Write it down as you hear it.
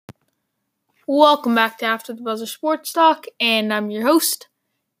Welcome back to After the Buzzer Sports Talk, and I'm your host,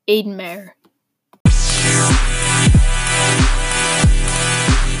 Aiden Mayer.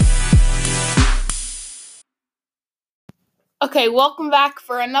 Okay, welcome back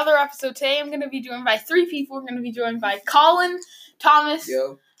for another episode. Today I'm going to be joined by three people. We're going to be joined by Colin, Thomas,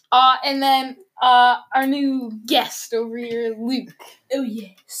 and then our new guest over here, Luke. Oh,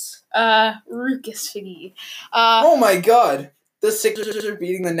 yes. Ruckus Figgy. Oh my god. The Sixers are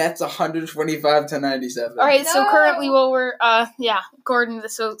beating the Nets 125-97. All right, so currently, according to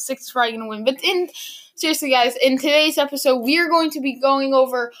this, so Sixers are probably going to win. But seriously, guys, in today's episode, we are going to be going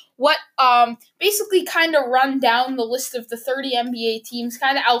over what, basically kind of run down the list of the 30 NBA teams,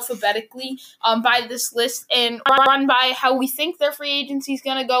 kind of alphabetically, by this list, and run by how we think their free agency is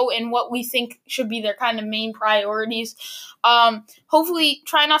going to go and what we think should be their kind of main priorities. Hopefully,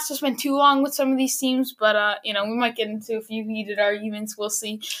 try not to spend too long with some of these teams, but, we might get into a few heated arguments. We'll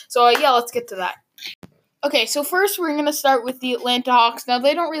see. So, let's get to that. Okay, so first we're going to start with the Atlanta Hawks. Now,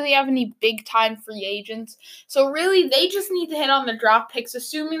 they don't really have any big-time free agents, so really they just need to hit on the draft picks.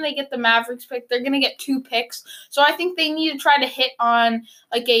 Assuming they get the Mavericks pick, they're going to get 2 picks. So I think they need to try to hit on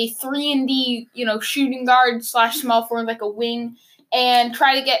like a 3-and-D, shooting guard / small forward, like a wing, and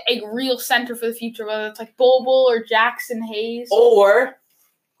try to get a real center for the future, whether it's like Bol Bol or Jackson Hayes. Or,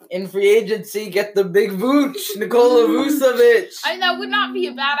 in free agency, get the big Vooch, Nikola Vucevic. That would not be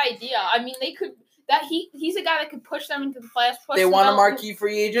a bad idea. They could... He's a guy that could push them into the playoffs. They want a marquee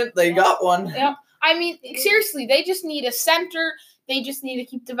free agent. They got one. Yeah. Seriously, they just need a center. They just need to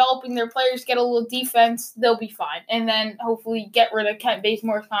keep developing their players, get a little defense. They'll be fine. And then hopefully get rid of Kent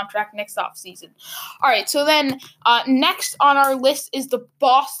Bazemore's contract next offseason. All right, so then next on our list is the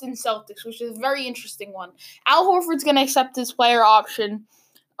Boston Celtics, which is a very interesting one. Al Horford's going to accept his player option.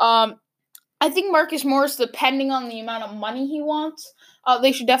 I think Marcus Morris, depending on the amount of money he wants,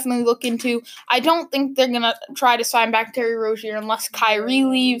 they should definitely look into. I don't think they're gonna try to sign back Terry Rozier unless Kyrie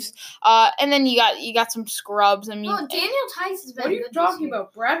leaves. And then you got some scrubs. Daniel Tice is better. What are you talking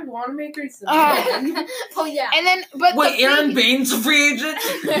about? Brad Wanamaker's the man. Oh yeah. And then, Aaron Baines a free agent?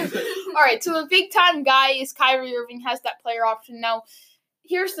 All right. So the big time guy is Kyrie Irving, has that player option now.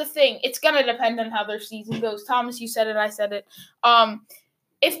 Here's the thing: it's gonna depend on how their season goes. Thomas, you said it. I said it.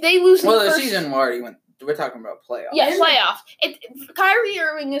 If they lose, the season already went. We're talking about playoffs. Yeah, playoffs. Kyrie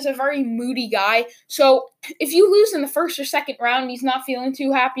Irving is a very moody guy, so if you lose in the first or second round and he's not feeling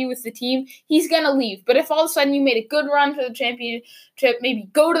too happy with the team, he's going to leave. But if all of a sudden you made a good run for the championship, maybe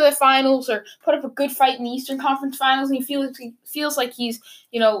go to the finals or put up a good fight in the Eastern Conference Finals, and he feels like he's,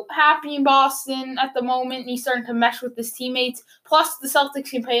 happy in Boston at the moment, and he's starting to mesh with his teammates, plus the Celtics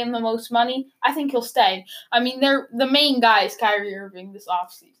can pay him the most money, I think he'll stay. They're the main guy is Kyrie Irving this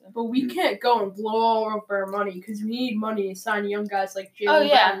offseason. But we can't go and blow all up our money because we need money to sign young guys like Jaylen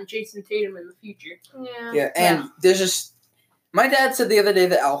Brown and Jason Tatum in the future. Yeah, and there's just... My dad said the other day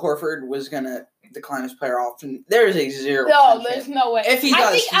that Al Horford was going to decline his player option. There is a 0%. No, there's no way. If he does,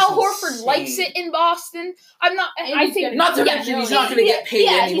 I think Al Horford likes it in Boston. Not to mention he's not going to get paid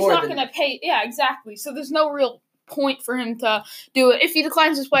any more. He's not going to pay. Yeah, exactly. So there's no real point for him to do it. If he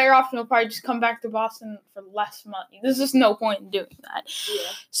declines his player option, he'll probably just come back to Boston for less money. There's just no point in doing that.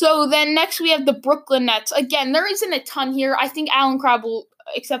 Yeah. So then next we have the Brooklyn Nets. Again, there isn't a ton here. I think Allen Crabbe will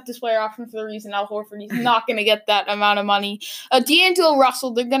accept this player option for the reason Al Horford. He's not going to get that amount of money. D'Angelo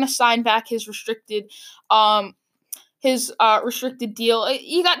Russell, they're going to sign back his restricted deal.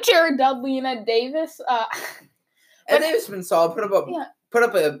 You got Jared Dudley and Ed Davis. Ed Davis has been solid. Put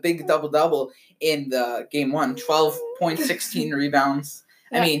up a big double-double in the game 1. 12 points, 16 rebounds.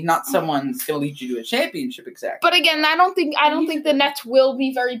 Yeah. Not someone's going to lead you to a championship exactly. But again, I don't think the Nets will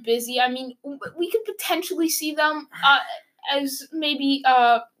be very busy. We could potentially see them as maybe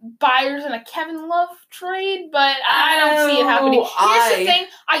buyers in a Kevin Love trade, but I don't see it happening. Here's the thing: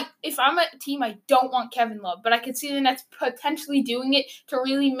 if I'm a team, I don't want Kevin Love, but I could see the Nets potentially doing it to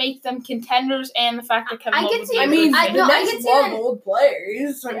really make them contenders, and the fact that Kevin Love. The Nets love old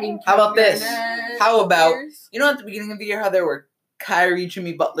players. How about this? How about at the beginning of the year how there were Kyrie,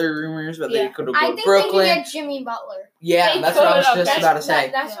 Jimmy Butler rumors, but they could have gone to Brooklyn. They could get Jimmy Butler. Yeah, that's what I was just about to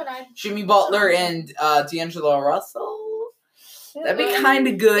say. That's what Jimmy Butler and D'Angelo Russell. That'd be kind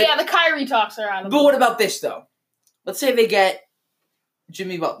of good. Yeah, the Kyrie talks are out of But what about this, though? Let's say they get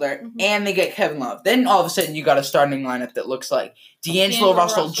Jimmy Butler and they get Kevin Love. Then all of a sudden you got a starting lineup that looks like D'Angelo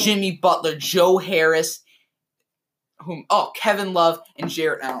Russell, Jimmy Butler, Joe Harris, Kevin Love, and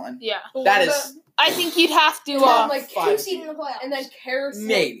Jarrett Allen. Yeah. That is... I think you'd have to... 2 seed in the playoffs. And then Harris...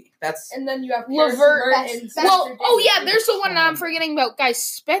 Maybe. And then you have LeVert and Spencer Dinwiddie. There's the one I'm forgetting about. Guys,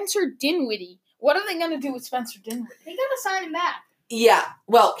 Spencer Dinwiddie. What are they going to do with Spencer Dinwiddie? They got to sign him back. Yeah,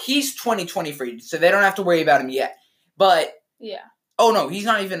 well, he's 2020 free, so they don't have to worry about him yet. But yeah. Oh no, he's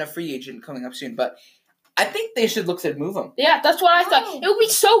not even a free agent coming up soon. But I think they should look to move him. Yeah, that's what I thought. It would be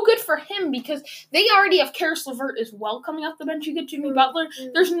so good for him because they already have Karis LeVert as well coming off the bench. You get Jimmy Butler.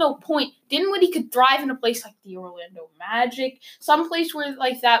 There's no point. Dinwiddie could thrive in a place like the Orlando Magic, some place where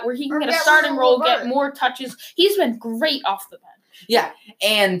like that where he can get a starting role, get more touches. He's been great off the bench. Yeah,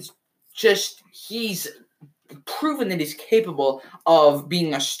 and just he's proven that he's capable of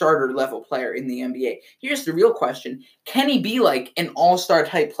being a starter level player in the NBA. Here's the real question: can he be like an all-star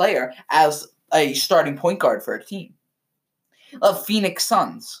type player as a starting point guard for a team? Of Phoenix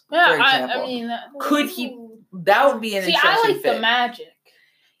Suns, for example. I mean, could he? That would be an interesting I like fit. the Magic,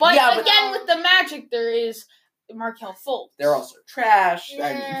 but again, with the Magic, there is Markelle Fultz. They're also trash.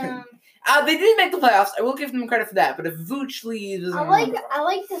 Yeah. They did make the playoffs. I will give them credit for that. But if Vooch leaves, I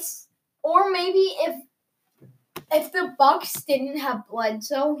like this. Or maybe if the Bucks didn't have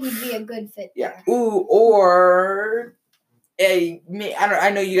Bledsoe, he'd be a good fit. Yeah. There. Ooh, or I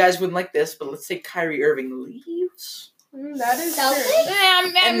know you guys wouldn't like this, but let's say Kyrie Irving leaves. That is true.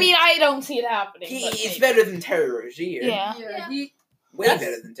 I mean, I don't see it happening. He's better than Terry Rozier. Yeah. Way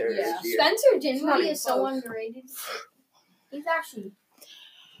better than Terry Rozier. Spencer Dinwiddie is so underrated. He's actually.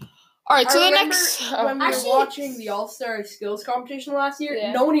 All right, so the next when we were watching the All-Star Skills Competition last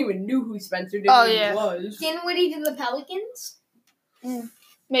year, no one even knew who Spencer Dinwiddie was. Dinwiddie to the Pelicans?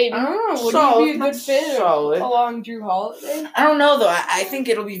 Maybe. I don't know. Would he be a good fit along Drew Holiday? I don't know, though. I think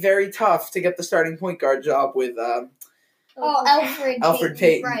it'll be very tough to get the starting point guard job with Alfred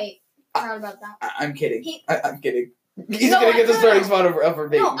Payton. Right. Proud about that. I'm kidding. I'm kidding. He's going to get the starting spot over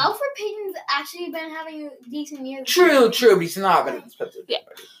Payton. No, Alfred Payton's actually been having a decent year. True, but he's not better than Spencer. Yeah.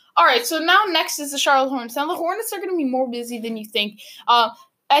 All right, so now next is the Charlotte Hornets. Now, the Hornets are going to be more busy than you think. I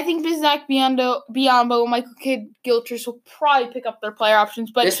think Bismack Biyombo, Michael Kidd-Gilchrist will probably pick up their player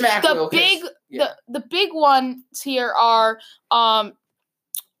options. But the big ones here are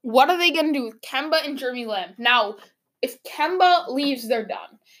what are they going to do with Kemba and Jeremy Lamb? Now, if Kemba leaves, they're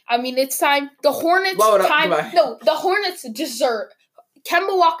done. I mean, it's time. The Hornets the Hornets deserve.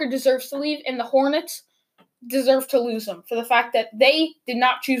 Kemba Walker deserves to leave, and the Hornets deserve to lose him for the fact that they did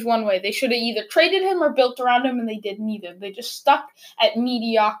not choose one way. They should have either traded him or built around him, and they did neither. They just stuck at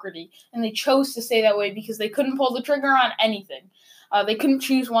mediocrity, and they chose to stay that way because they couldn't pull the trigger on anything. They couldn't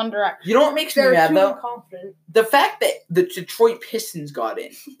choose one direction. You know what makes me mad, though? Confident. The fact that the Detroit Pistons got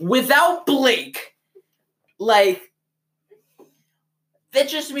in without Blake, that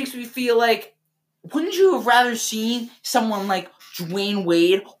just makes me feel like, wouldn't you have rather seen someone like Dwayne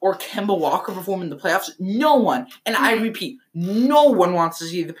Wade or Kemba Walker perform in the playoffs? No one, and I repeat, no one wants to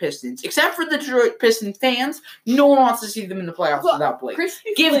see the Pistons, except for the Detroit Pistons fans. No one wants to see them in the playoffs without Blake.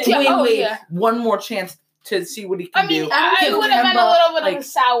 Give Dwayne Wade one more chance to see what he can do. It would have been a little bit of a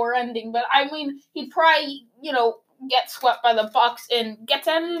sour ending, but I mean, he'd probably, get swept by the Bucks and get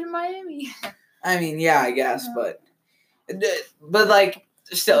ended in Miami. I mean, yeah, I guess, but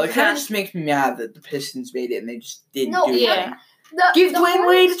still, it kind of just makes me mad that the Pistons made it and they just didn't do it. Give Dwayne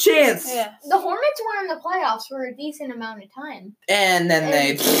Wade a chance. Yeah. The Hornets were in the playoffs for a decent amount of time. And then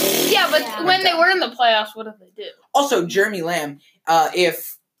when they were in the playoffs, what did they do? Also, Jeremy Lamb,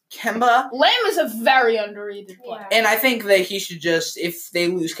 if Kemba... Lamb is a very underrated player. And I think that he should just, if they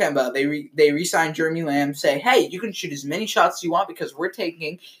lose Kemba, they re-sign Jeremy Lamb, say, hey, you can shoot as many shots as you want because we're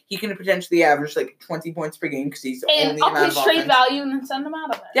taking... He can potentially average 20 points per game because he's only up his trade value and then send him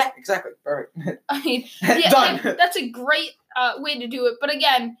out of it. Yeah, exactly. Perfect. I mean, done. That's a great way to do it. But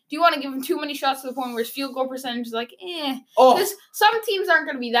again, do you want to give him too many shots to the point where his field goal percentage is some teams aren't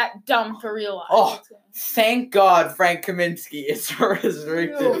going to be that dumb to realize. Oh, thank God Frank Kaminsky is a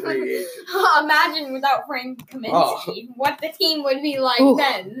restricted free agent. Imagine without Frank Kaminsky, what the team would be like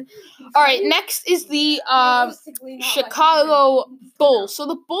then. All right, next is the Chicago Bulls. So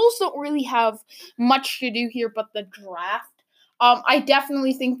the Bulls don't really have much to do here but the draft. I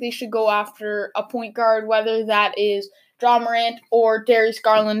definitely think they should go after a point guard, whether that is Ja Morant or Darius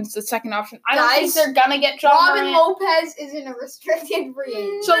Garland is the second option. I don't think they're gonna get Ja Robin Morant. Lopez is in a restricted free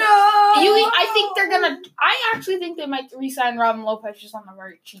agent. So I actually think they might re-sign Robin Lopez just on a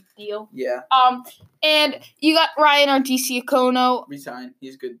very cheap deal. Yeah. And you got Ryan Arcidiacono. Resign.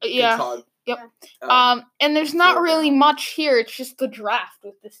 He's good. Yeah. Good Yep. And there's not really much here. It's just the draft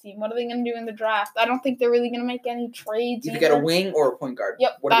with this team. What are they going to do in the draft? I don't think they're really going to make any trades. You got a wing or a point guard.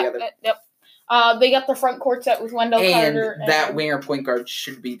 Yep. What are the other? Yep. They got the front court set with Wendell Carter. And that wing or point guard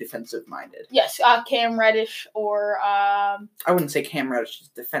should be defensive minded. Yes, Cam Reddish or I wouldn't say Cam Reddish is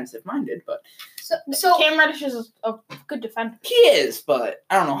defensive minded, but so Cam Reddish is a good defender. He is, but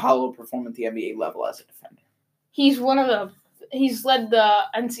I don't know how he'll perform at the NBA level as a defender. He's one of the he's led the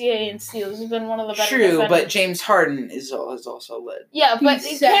NCAA in steals. He's been one of the better True, defenders. but James Harden has also led. Yeah, but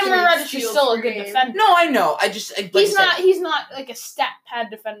He's Cameron second in Reddish is steals still a per good game. defender. No, I know. I just like He's I not. said, He's not like a stat pad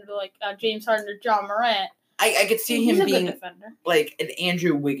defender like James Harden or John Morant. I could see He's him a good being defender. like an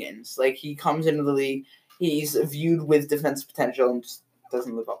Andrew Wiggins. Like he comes into the league, he's viewed with defensive potential and just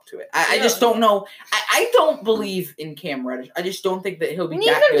doesn't live up to it. I just don't know. I don't believe in Cam Reddish. I just don't think that he'll be that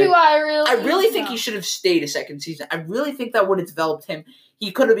Neither good. do I really. I really think No. he should have stayed a second season. I really think that would have developed him.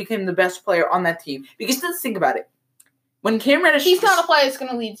 He could have become the best player on that team. Because let's think about it. When Cam Reddish... He's not a player that's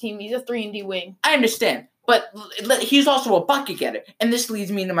going to lead the team. He's a 3-and-D wing. I understand. But he's also a bucket getter. And this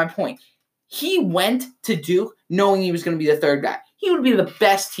leads me to my point. He went to Duke knowing he was going to be the third guy. He would be the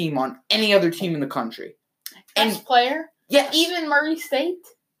best team on any other team in the country. Best player? Yes. Even Murray State?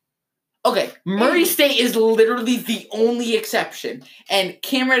 Okay, Murray State is literally the only exception. And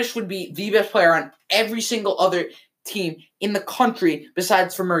Cam Reddish would be the best player on every single other team in the country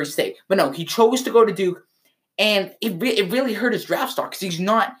besides for Murray State. But no, he chose to go to Duke, and it really hurt his draft stock because he's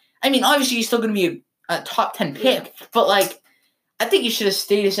not... I mean, obviously he's still going to be a top 10 pick, but like, I think he should have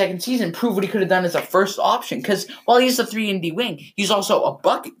stayed a second season, prove what he could have done as a first option. Because while he's a 3-and-D wing, he's also a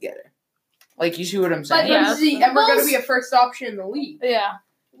bucket getter. Like, you see what I'm saying? But Yeah. is he ever going to be a first option in the league? Yeah.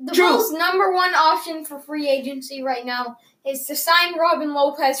 The True. Bulls' number one option for free agency right now is to sign Robin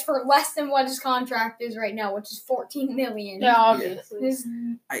Lopez for less than what his contract is right now, which is $14 million. Yeah, obviously. Just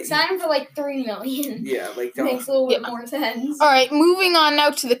sign him for like $3 million. Yeah, like, Makes a little bit more sense. All right, moving on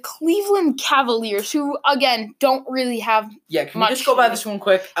now to the Cleveland Cavaliers, who, again, don't really have... Yeah, can we Much just go by this one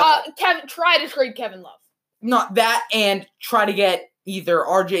quick? try to trade Kevin Love. Not that, and try to get either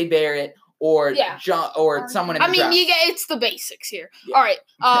R.J. Barrett or Yeah. John or someone in the I mean, draft. it's the basics here. Yeah. All right,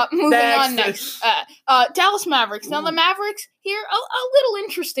 moving on Next. next. Dallas Mavericks. Now, the Ooh. Mavericks here, a little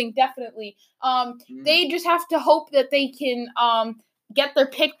interesting, definitely. They just have to hope that they can get their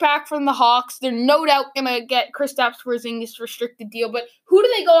pick back from the Hawks. They're no doubt going to get Kristaps Porzingis restricted deal. But who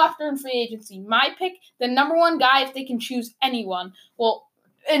do they go after in free agency? My pick, the number one guy, if they can choose anyone, well,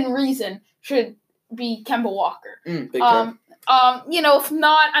 in reason, should be Kemba Walker. Big time. If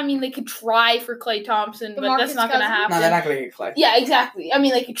not, I mean, they could try for Klay Thompson, but that's DeMarcus not going to Cousins? happen. No, they're not going to get Clay. Yeah, exactly. I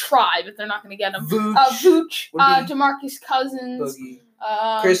mean, they could try, but they're not going to get him. Vooch, Vooch, would be DeMarcus Cousins,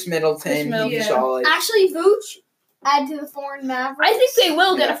 Boogie, Chris Middleton, he'd be Middleton. solid. Actually, Vooch, add to the foreign Mavericks. I think they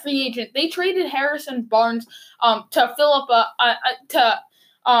will get Yeah. a free agent. They traded Harrison Barnes to fill up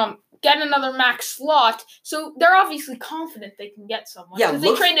get another max slot, so they're obviously confident they can get someone. Yeah, because they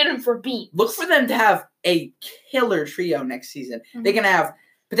look- traded him for Bean. Look for them to have a killer trio next season. Mhm. They can have,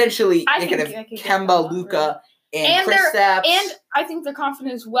 potentially, I they think can they have could get Kemba, Kemba, Luka, And and Kristaps. And I think they're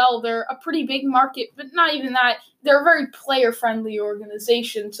confident as well. They're a pretty big market, but not even that. They're a very player-friendly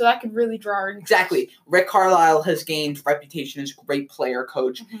organization, so that could really draw in. Exactly. Rick Carlisle has gained reputation as a great player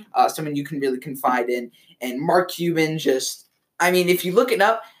coach, Mhm. someone you can really confide in. And Mark Cuban if you look it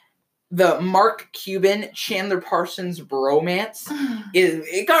up, the Mark Cuban, Chandler Parsons bromance,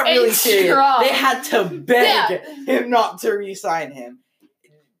 it got really It's serious. strong. They had to beg Yeah. him not to re-sign him.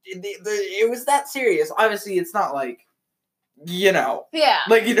 It was that serious. Obviously, it's not like, Yeah.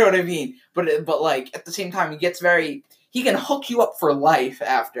 like, you know what I mean? But like, at the same time, he can hook you up for life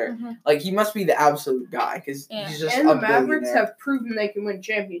after. Mhm. Like, he must be the absolute guy, because Yeah. he's just And a the Mavericks billionaire. have proven they can win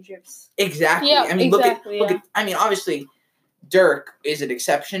championships. Exactly. Yeah, I mean, exactly, look at, I mean, obviously, Dirk is an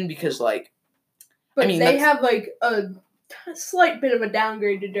exception because, like, But I mean, they that's- have like a slight bit of a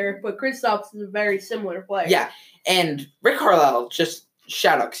downgrade to Dirk, but Kristaps is a very similar player. yeah. And Rick Carlisle, just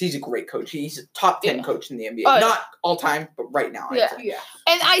shout out, because he's a great coach. He's a top 10 Yeah. coach in the NBA. Oh, yeah. Not all time, but right now. I'd Yeah. say. Yeah.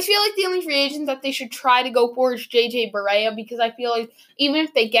 And I feel like the only free agent that they should try to go for is JJ Barea, because I feel like even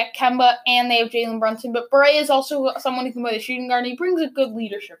if they get Kemba and they have Jalen Brunson, but Barea is also someone who can play the shooting guard, and he brings a good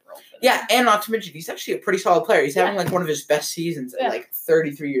leadership role for them. Yeah, and not to mention, he's actually a pretty solid player. He's having, Yeah. like, one of his best seasons at, Yeah. like,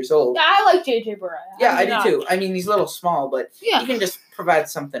 33 years old. Yeah, I like JJ Barea. Yeah, I mean, do too. I mean, he's a little small, but Yeah. he can just provide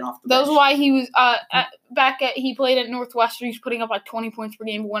something off the That bench. was why he was he played at Northwestern. He's putting up like 20 points per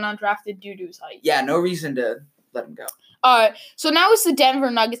game, but went undrafted due to his height. Yeah, no reason to let him go. So now it's the Denver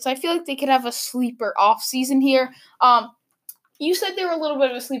Nuggets. I feel like they could have a sleeper offseason here. You said they were a little bit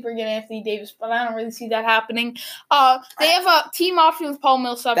of a sleeper getting Anthony Davis, but I don't really see that happening. They have a team option with Paul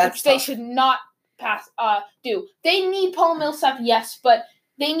Millsap, That's which they tough. should not do. They need Paul Millsap, yes, but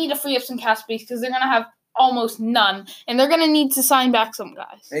they need to free up some cap space because they're going to have almost none, and they're going to need to sign back some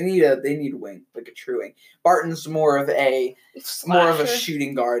guys. They need a wing, like a true wing. Barton's more of a Slasher.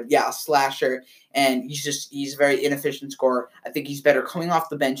 shooting guard, slasher, and he's a very inefficient scorer. I think he's better coming off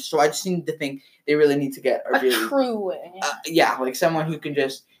the bench. So I just need to think they really need to get a a really true wing. like someone who can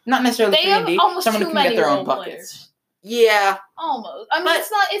just not necessarily They have 3&D, almost someone too who can get many their role own buckets. players. Yeah. Almost. I mean, But-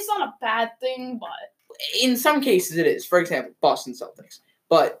 it's not a bad thing, but In some cases, it is. For example, Boston Celtics.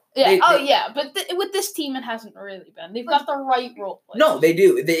 But yeah. But with this team, it hasn't really been. They've got the right role players. no, they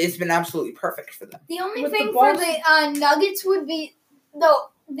do. It's been absolutely perfect for them. The only With thing the for Boston- the Nuggets would be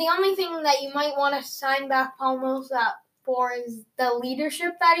the only thing that you might want to sign back Paul Millsap for is the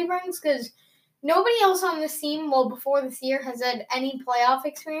leadership that he brings, because nobody else on this team, well, before this year, has had any playoff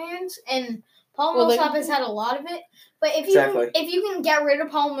experience, and Paul Well, Millsap has had a lot of it. But if you can get rid of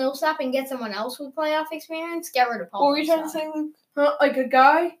Paul Millsap and get someone else with playoff experience, get rid of Paul. What were you trying to Millsap. say, Luke? Like a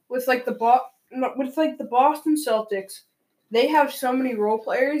guy with like the Boston Celtics, they have so many role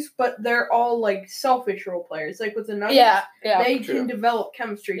players, but they're all like selfish role players. Like with the Nuggets, Yeah. they True. can develop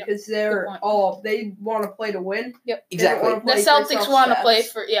chemistry Yep. because Good they want to play to win. Yep. They don't Exactly. wanna The play for Celtics want to self-stats. play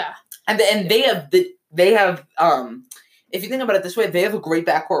for And they have if you think about it this way, they have a great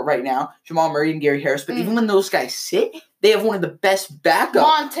backcourt right now, Jamal Murray and Gary Harris. But even when those guys sit, they have one of the best backups.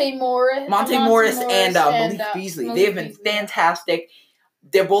 Monte Morris And Malik Beasley. They have been Beasley. fantastic.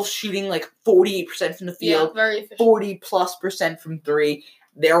 They're both shooting like 48% from the Yeah, field, very efficient. 40+% from three.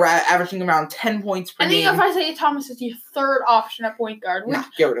 They're averaging around 10 points per I think game. if Isaiah Thomas is your third option at point guard, which, Nah,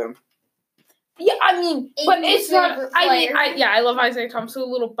 get rid of him. yeah, I mean, but Aiden's it's not. favorite I mean, player. I love Isaiah Thomas, so a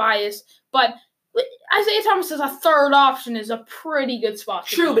little biased, but Isaiah Thomas as a third option is a pretty good spot.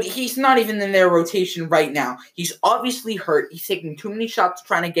 to True, be but in. he's not even in their rotation right now. He's obviously hurt. He's taking too many shots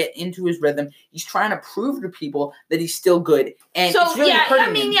trying to get into his rhythm. He's trying to prove to people that he's still good. And So it's really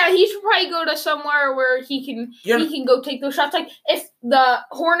hurting him. he should probably go to somewhere where he can You're- he can go take those shots. Like if the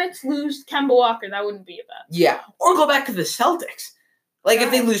Hornets lose Kemba Walker, that wouldn't be a bad. Yeah, or go back to the Celtics. Like if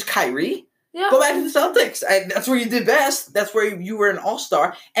they lose Kyrie, Yeah. go back to the Celtics. That's where you did best. That's where you were an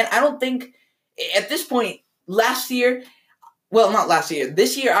all-star. And I don't think at this point, this year,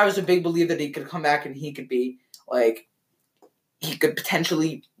 I was a big believer that he could come back and he could be like, he could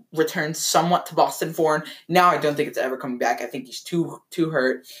potentially return somewhat to Boston for. Now I don't think it's ever coming back. I think he's too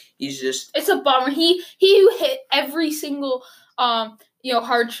hurt. He's just It's a bummer. He hit every single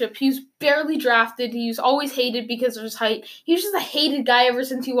hardship. He was barely drafted. He was always hated because of his height. He was just a hated guy ever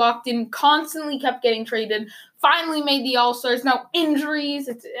since he walked in. Constantly kept getting traded. Finally made the All-Stars. Now injuries.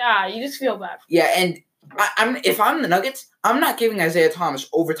 You just feel bad. yeah. And if I'm the Nuggets, I'm not giving Isaiah Thomas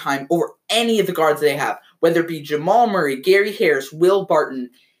overtime over any of the guards they have, whether it be Jamal Murray, Gary Harris, Will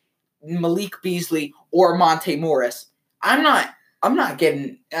Barton, Malik Beasley, or Monte Morris. I'm not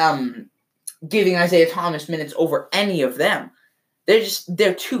giving Isaiah Thomas minutes over any of them.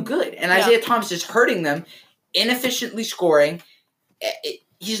 They're too good, and Isaiah Thomas is hurting them, inefficiently scoring.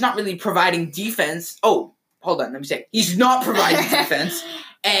 He's not really providing defense. Oh, hold on, let me say he's not providing defense,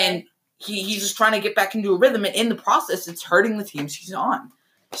 and he's just trying to get back into a rhythm, and in the process, it's hurting the teams he's on.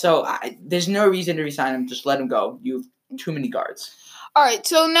 So there's no reason to resign him. Just let him go. You have too many guards. All right,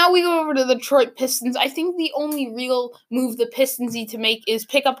 so now we go over to the Detroit Pistons. I think the only real move the Pistons need to make is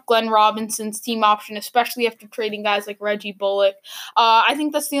pick up Glenn Robinson's team option, especially after trading guys like Reggie Bullock. I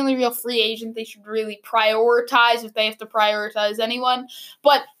think that's the only real free agent they should really prioritize if they have to prioritize anyone.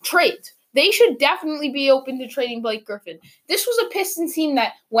 But trades. They should definitely be open to trading Blake Griffin. This was a Pistons team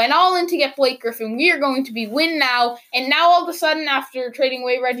that went all in to get Blake Griffin. We are going to be win now. And now all of a sudden, after trading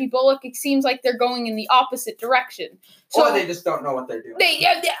away Reggie Bullock, it seems like they're going in the opposite direction. So Or they just don't know what they're doing.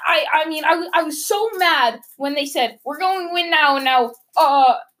 I was so mad when they said, we're going to win now, and now,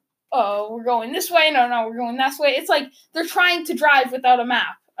 we're going this way. No, we're going this way. It's like they're trying to drive without a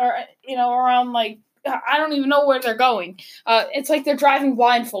map. Or, around like, I don't even know where they're going. It's like they're driving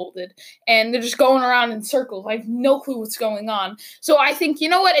blindfolded, and they're just going around in circles. I have no clue what's going on. So I think, you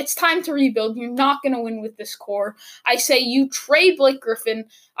know what? It's time to rebuild. You're not going to win with this core. I say you trade Blake Griffin,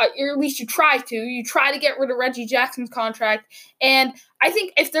 or at least you try to. You try to get rid of Reggie Jackson's contract, and I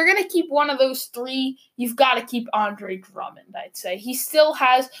think if they're going to keep one of those three, you've got to keep Andre Drummond, I'd say. He still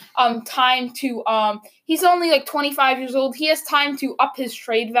has time to he's only like 25 years old. He has time to up his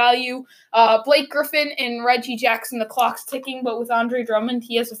trade value. Blake Griffin and Reggie Jackson, the clock's ticking, but with Andre Drummond,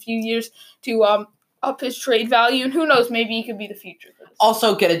 he has a few years to up his trade value, and who knows, maybe he could be the future for this.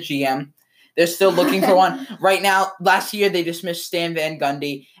 Also get a GM. They're still looking for one. Right now, last year they dismissed Stan Van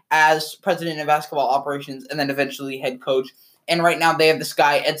Gundy as president of basketball operations and then eventually head coach. And right now they have this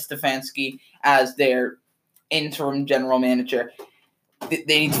guy, Ed Stefanski, as their interim general manager. They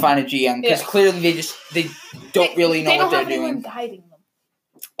need to find a GM because clearly they don't really know what they're doing. They don't have anyone guiding them.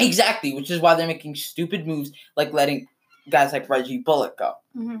 Exactly, which is why they're making stupid moves like letting guys like Reggie Bullock go.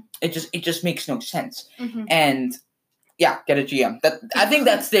 Mm-hmm. It just makes no sense. Mm-hmm. And yeah, get a GM. I think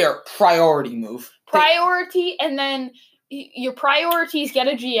that's their priority move. Priority, and then your priorities, get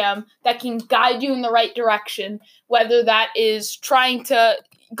a GM that can guide you in the right direction, whether that is trying to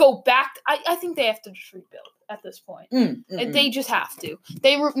go back. I think they have to just rebuild at this point. They just have to.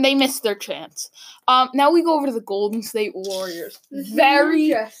 They missed their chance. Now we go over to the Golden State Warriors.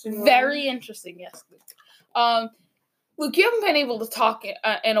 Very interesting. Yes, Luke. Luke, you haven't been able to talk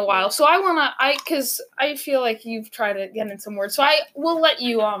in a while, so because I feel like you've tried to get in some words, so I will let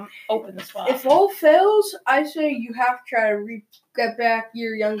you open this one. If all fails, I say you have to try to get back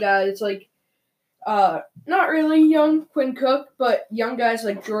your young guys, like, not really young Quinn Cook, but young guys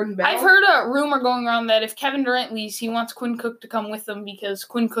like Jordan Bell. I've heard a rumor going around that if Kevin Durant leaves, he wants Quinn Cook to come with him because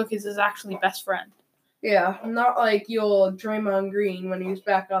Quinn Cook is his actually best friend. Yeah, not like your Draymond Green when he was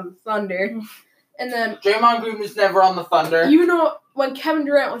back on the Thunder. And then Draymond Green was never on the Thunder. You know, when Kevin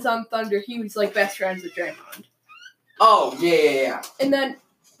Durant was on Thunder, he was like best friends with Draymond. Oh, yeah. And then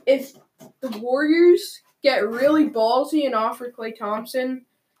if the Warriors get really ballsy and offer Klay Thompson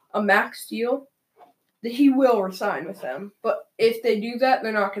a max deal, then he will resign with them. But if they do that,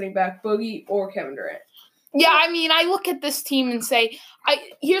 they're not getting back Boogie or Kevin Durant. Yeah, I mean, I look at this team and say,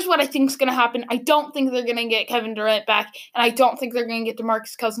 here's what I think is going to happen. I don't think they're going to get Kevin Durant back, and I don't think they're going to get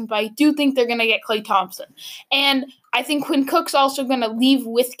DeMarcus Cousins, but I do think they're going to get Klay Thompson. And I think Quinn Cook's also going to leave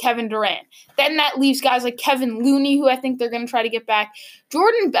with Kevin Durant. Then that leaves guys like Kevin Looney, who I think they're going to try to get back.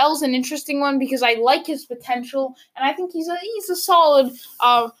 Jordan Bell's an interesting one because I like his potential, and I think he's a solid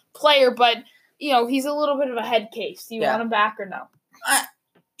player, but, he's a little bit of a head case. Do you want him back or no?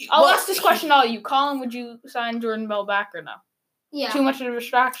 I'll ask this question to all you. Colin, would you sign Jordan Bell back or no? Yeah. Too much of a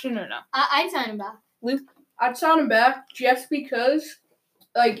distraction or no? I'd sign him back. Luke? I'd sign him back just because,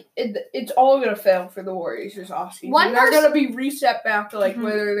 it's all going to fail for the Warriors this offseason. They're going to be reset back to,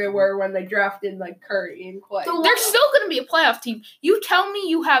 where they were when they drafted, Curry and Klay. They're still going to be a playoff team. You tell me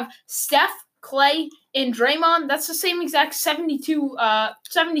you have Steph, Klay, and Draymond. That's the same exact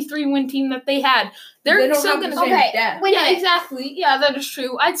 73-win team that they had. They're still going to be depth. Yeah, exactly. Yeah, that is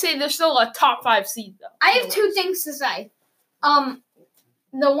true. I'd say they're still a top 5 seed, though. I have 2 things to say. The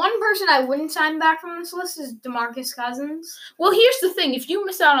one person I wouldn't sign back from this list is DeMarcus Cousins. Well, here's the thing. If you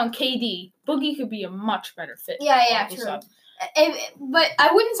miss out on KD, Boogie could be a much better fit. Yeah, true. But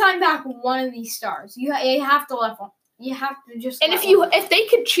I wouldn't sign back one of these stars. You have to let one. You have to just. And if they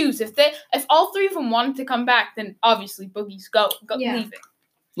could choose, if all 3 of them wanted to come back, then obviously Boogie's leaving.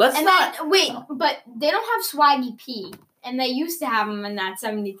 But they don't have Swaggy P, and they used to have him in that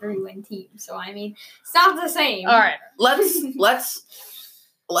 73-win team. So I mean, it's not the same. All right, let's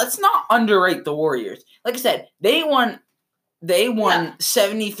not underrate the Warriors. Like I said, they won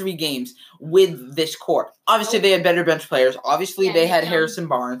 73 games with this core. Obviously, they had better bench players. Obviously, they had Harrison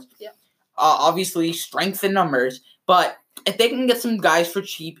Barnes. Yeah. Obviously, strength in numbers. But if they can get some guys for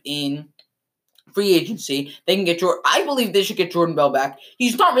cheap in free agency, they can get Jordan. I believe they should get Jordan Bell back.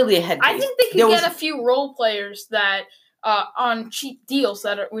 He's not really a head case. I think they could get a few role players that on cheap deals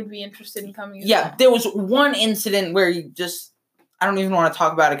that would be interested in coming. Yeah, there was one incident where I don't even want to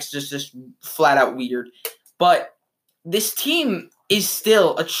talk about it because it's just flat out weird. But this team is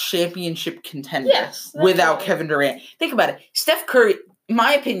still a championship contender without Kevin Durant. Think about it. Steph Curry, in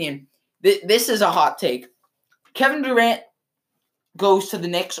my opinion, this is a hot take. Kevin Durant goes to the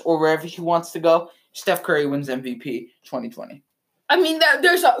Knicks or wherever he wants to go. Steph Curry wins MVP 2020. I mean,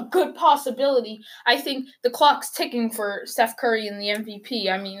 there's a good possibility. I think the clock's ticking for Steph Curry in the MVP.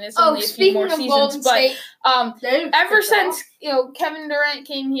 I mean, it's only a few more seasons, but ever since Kevin Durant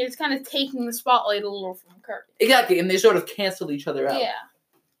came here, it's kind of taking the spotlight a little from Curry. Exactly, and they sort of canceled each other out. Yeah.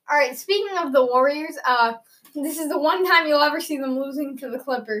 All right. Speaking of the Warriors, this is the one time you'll ever see them losing to the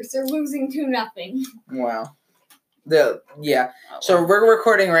Clippers. They're losing 2-0. Wow. So we're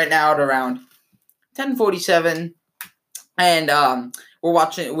recording right now at around 10:47. And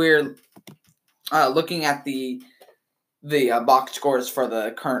we're looking at the box scores for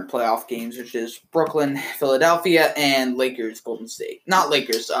the current playoff games, which is Brooklyn, Philadelphia, and Lakers, Golden State. Not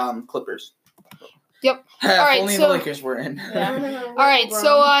Lakers, Clippers. Yep. All right, only the Lakers were in. Yeah. All right,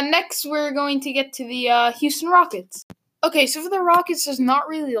 so next we're going to get to the Houston Rockets. Okay, so for the Rockets, there's not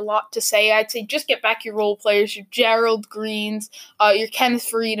really a lot to say. I'd say just get back your role players, your Gerald Greens, your Kenneth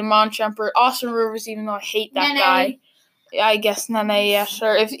Faried, Amon Shumpert, Austin Rivers, even though I hate that guy. I guess Nene, yeah,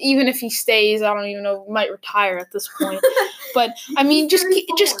 sure. Even if he stays, I don't even know, might retire at this point. But I mean, just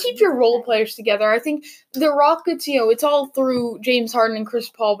keep your role players together. I think the Rockets, it's all through James Harden and Chris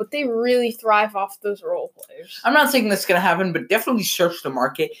Paul, but they really thrive off those role players. I'm not saying this is gonna happen, but definitely search the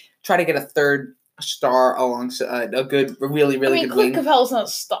market. Try to get a third star alongside a good, really good wing. Clint Capela's not a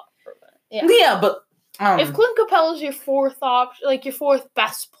star for that. Yeah, but If Clint Capella is your fourth option, like your fourth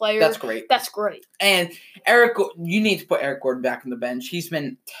best player, That's great. That's great. And you need to put Eric Gordon back on the bench. He's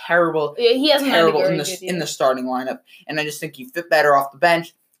been terrible. Yeah, he hasn't terrible had a in very the good in year. the starting lineup, and I just think he fit better off the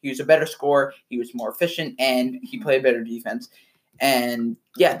bench. He was a better scorer. He was more efficient, and he played better defense. And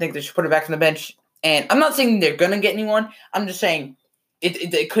yeah, I think they should put him back on the bench. And I'm not saying they're gonna get anyone. I'm just saying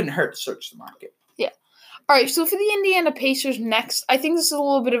it couldn't hurt to search the market. All right, so for the Indiana Pacers next, I think this is a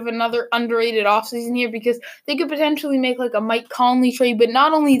little bit of another underrated offseason here because they could potentially make like a Mike Conley trade, but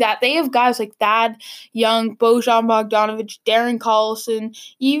not only that, they have guys like Thad Young, Bojan Bogdanovic, Darren Collison.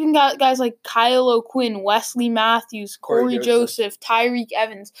 You even got guys like Kyle O'Quinn, Wesley Matthews, Corey Joseph, Tyreek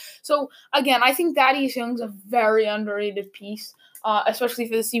Evans. So again, I think Thaddeus Young's a very underrated piece. Especially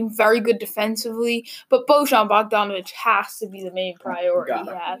for this team, very good defensively. But Bojan Bogdanovic has to be the main priority.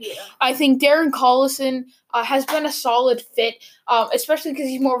 I think Darren Collison has been a solid fit, especially because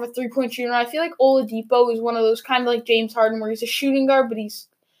he's more of a three-point shooter. I feel like Oladipo is one of those kind of like James Harden where he's a shooting guard, but he's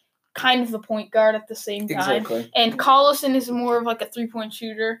kind of the point guard at the same time. Exactly. And Collison is more of like a three-point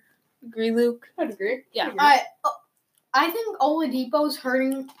shooter. Agree, Luke? I'd agree. Yeah. I think Oladipo's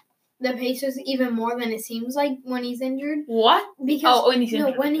hurting the Pacers even more than it seems like when he's injured. What? Because when he's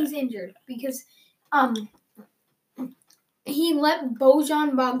injured. No, when he's injured. Because he let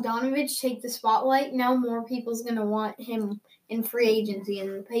Bojan Bogdanovic take the spotlight. Now more people's gonna want him in free agency,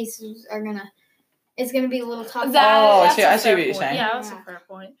 and the Pacers are gonna. It's gonna be a little tough. I That's see a what fair you're point. saying. Yeah, that's a fair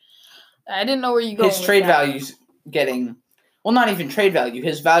point. I didn't know where you go. His trade value's getting. Well, not even trade value.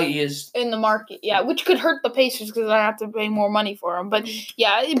 His value is in the market, yeah, which could hurt the Pacers because I have to pay more money for him. But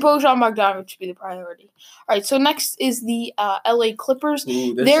yeah, Bojan Bogdanovic should be the priority. All right, so next is the LA Clippers.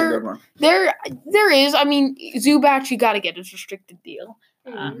 Ooh, this is a good one. There is. I mean, Zubac, you got to get his restricted deal.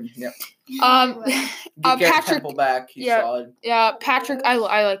 Yep. Patrick Temple back. He's solid. Yeah, Patrick. I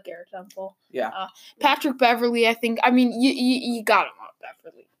like Garrett Temple. Yeah. Patrick Beverly. I think. I mean, you got him on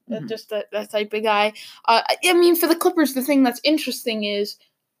Beverly. Just that type of guy. I mean, for the Clippers, the thing that's interesting is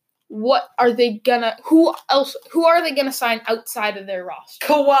who are they gonna sign outside of their roster?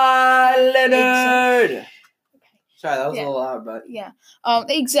 Kawhi Leonard. Sorry, that was a little loud, but yeah.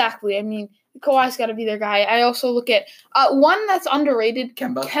 Exactly. I mean, Kawhi's got to be their guy. I also look at one that's underrated.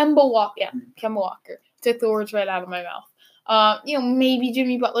 Kemba Walker. Yeah, Kemba Walker. Took the words right out of my mouth. Maybe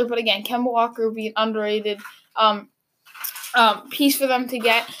Jimmy Butler, but again, Kemba Walker would be an underrated piece for them to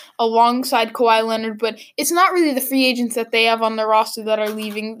get alongside Kawhi Leonard, but it's not really the free agents that they have on their roster that are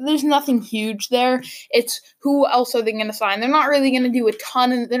leaving. There's nothing huge there. It's who else are they going to sign? They're not really going to do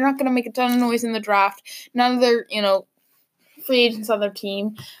they're not going to make a ton of noise in the draft. None of their, free agents on their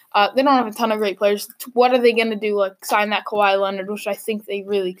team. They don't have a ton of great players. What are they going to do? Like sign that Kawhi Leonard, which I think they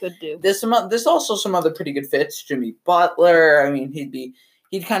really could do. There's also some other pretty good fits. Jimmy Butler. I mean,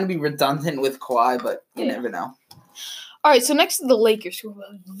 he'd kind of be redundant with Kawhi, but you never know. All right, so next to the Lakers, who have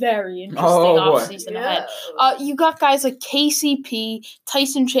a very interesting offseason ahead. You got guys like KCP,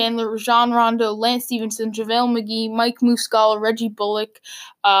 Tyson Chandler, Rajon Rondo, Lance Stevenson, JaVale McGee, Mike Muscala, Reggie Bullock,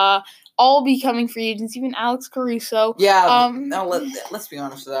 all becoming free agents, even Alex Caruso. Yeah, now let's be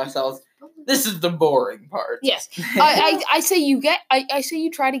honest with ourselves. This is the boring part. Yes. I say you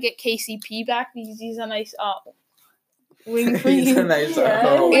try to get KCP back because he's a nice wing for you. He's a nice He's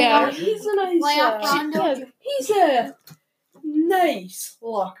a nice playoff Rondo. He's a nice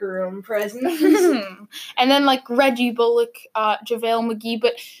locker room presence. And then like Reggie Bullock, JaVale McGee.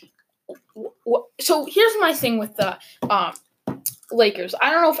 But so here's my thing with the Lakers. I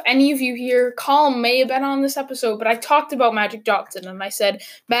don't know if any of you here, Colin may have been on this episode, but I talked about Magic Johnson and I said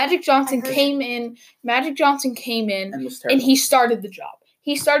Magic Johnson came in, and he started the job.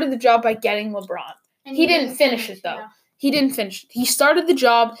 He started the job by getting LeBron. And he didn't finish it though. Yeah. He didn't finish it. He started the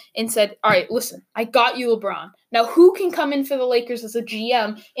job and said, all right, listen, I got you LeBron. Now, who can come in for the Lakers as a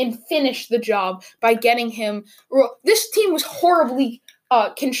GM and finish the job by getting him? This team was horribly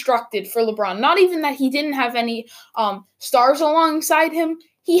constructed for LeBron. Not even that he didn't have any stars alongside him.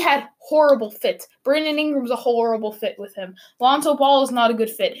 He had horrible fits. Brandon Ingram's a horrible fit with him. Lonzo Ball is not a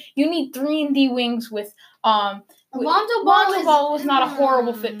good fit. You need 3-and-D wings with Lonzo Ball was not a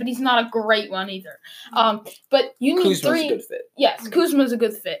horrible fit, but he's not a great one either. But you need Kuzma's a good fit. Yes, Kuzma's a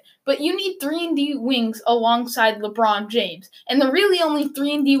good fit. But you need 3-and-D wings alongside LeBron James. And the really only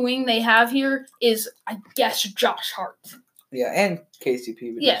 3-and-D wing they have here is, I guess, Josh Hart. Yeah, and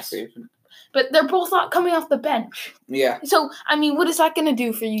KCP. Yes. But they're both not coming off the bench. Yeah. So, I mean, what is that going to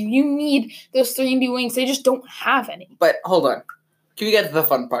do for you? You need those 3-and-D wings. They just don't have any. But hold on. Can we get to the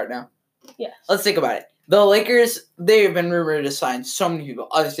fun part now? Yes. Let's think about it. The Lakers, they've been rumored to sign so many people.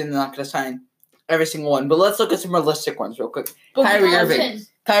 Obviously, they're not going to sign every single one. But let's look at some realistic ones real quick. Kyrie Irving.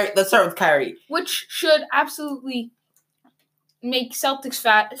 Let's start with Kyrie. which should absolutely make Celtics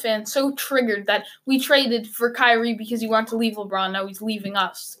fans so triggered that we traded for Kyrie because he wanted to leave LeBron. Now he's leaving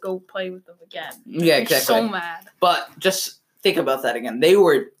us to go play with them again. Yeah, They're exactly. so mad. But just think about that again. They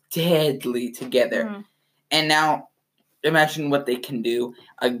were deadly together. Mhm. And now imagine what they can do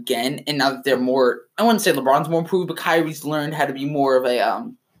again. And now that they're more, I wouldn't say LeBron's more improved, but Kyrie's learned how to be more of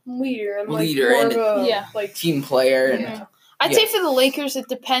a Leader and Leader more and- of a, Yeah. like team player. And yeah. I'd say for the Lakers, it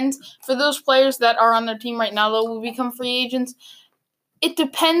depends. For those players that are on their team right now that will become free agents, it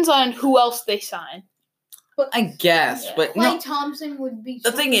depends on who else they sign. I guess, Yeah. but Klay no, Thompson would be.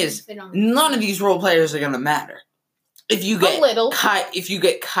 The thing something is, to fit on. none of these role players are gonna matter. If you A get little. if you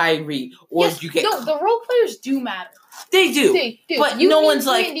get Kyrie, or Yes, if you get no, the role players do matter. they do. They do. but You no need one's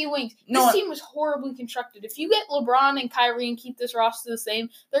like- D Wings. no This one- team was horribly constructed. If you get LeBron and Kyrie and keep this roster the same,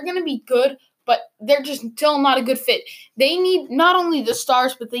 they're going to be good, but they're just still not a good fit. They need not only the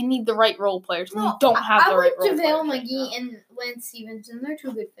stars, but they need the right role players. And they don't have the right I role like JaVale players. McGee and Lance Stevenson. They're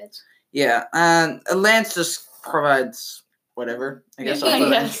two good fits. Yeah, and Lance just provides whatever. I guess. Yeah, I'll put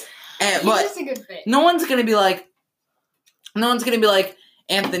it. yes. He's But just a good fit. no one's gonna be like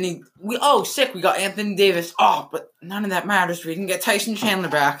Anthony. Sick. We got Anthony Davis. Oh, but none of that matters. We can get Tyson Chandler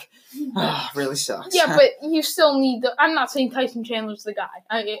back. Really sucks. Yeah, but you still need the. I'm not saying Tyson Chandler's the guy.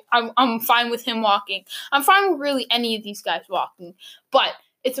 I'm fine with him walking. I'm fine with really any of these guys walking. But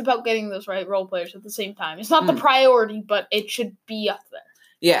it's about getting those right role players at the same time. It's not the priority, but it should be up there.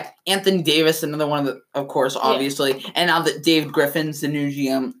 Yeah, Anthony Davis, another one of the, of course, obviously. And now that David Griffin's the new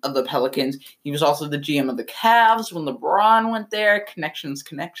GM of the Pelicans, he was also the GM of the Cavs when LeBron went there. Connections.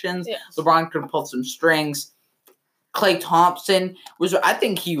 Yes. LeBron could pull some strings. Klay Thompson I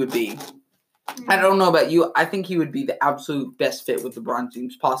think he would be. I don't know about you. I think he would be the absolute best fit with LeBron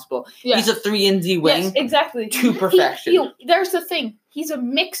James possible. Yeah. He's a 3-and-D wing Yes, exactly. to perfection. There's the thing. He's a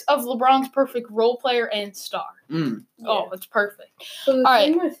mix of LeBron's perfect role player and star. Oh, it's perfect. So the All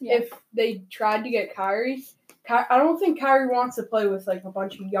thing right. with if they tried to get Kyrie, I don't think Kyrie wants to play with like a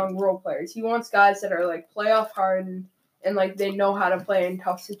bunch of young role players. He wants guys that are like playoff hardened and like they know how to play in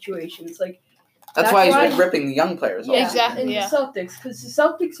tough situations. Like That's why he's why- been ripping the young players off. Yeah, exactly. And yeah. the Celtics, because the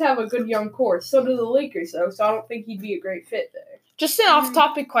Celtics have a good young core. So do the Lakers, though. So I don't think he'd be a great fit there. Just an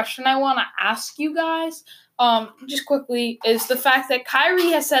off-topic question I want to ask you guys, just quickly, is the fact that Kyrie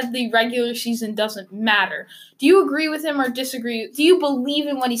has said the regular season doesn't matter. Do you agree with him or disagree? Do you believe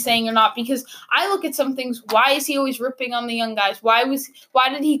in what he's saying or not? Because I look at some things. Why is he always ripping on the young guys? Why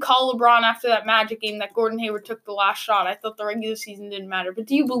did he call LeBron after that Magic game that Gordon Hayward took the last shot? I thought the regular season didn't matter. But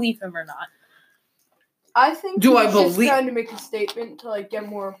do you believe him or not? I think Do I he's just believe- trying to make a statement to like get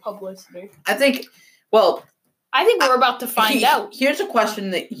more publicity. I think, well, I think we're about to find out. Here's a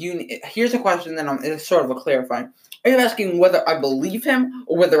question that it's sort of a clarifying. Are you asking whether I believe him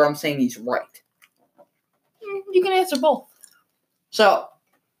or whether I'm saying he's right? You can answer both. So,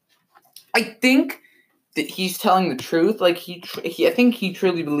 I think that he's telling the truth. Like I think he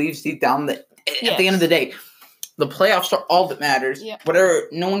truly believes deep down that at the end of the day, the playoffs are all that matters. Yeah. Whatever,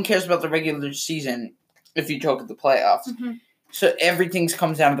 no one cares about the regular season if you choke at the playoffs. Mm-hmm. So everything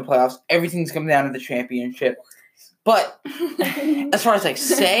comes down to the playoffs. Everything's comes down to the championship. But as far as like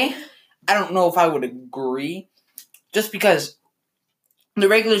say, I don't know if I would agree, just because the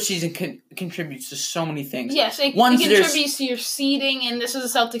regular season contributes to so many things. Yes, it contributes to your seeding, and this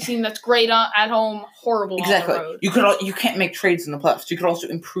is a Celtics team that's great at home, horrible Exactly. on the road. You can't make trades in the playoffs. You could also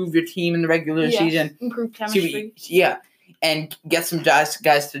improve your team in the regular Yes, season. improve See what chemistry. and get some guys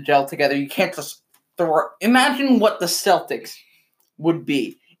to gel together. You can't just imagine what the Celtics would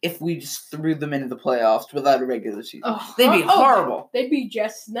be if we just threw them into the playoffs without a regular season. Oh. They'd be horrible. They'd be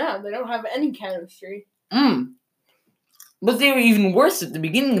just now. They don't have any chemistry. But they were even worse at the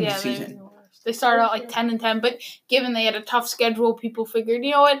beginning of Yeah, the season. they started out like 10-10, but given they had a tough schedule, people figured,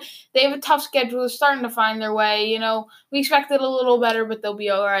 you know what, they have a tough schedule, they're starting to find their way, you know, we expected a little better, but they'll be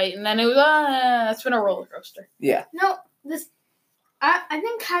alright, and then it was, it's been a roller coaster. Yeah. No, I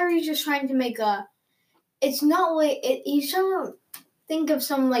think Kyrie's just trying to make it's not like, he's trying to think of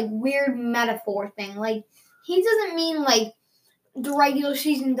some, like, weird metaphor thing. Like, he doesn't mean, like, the regular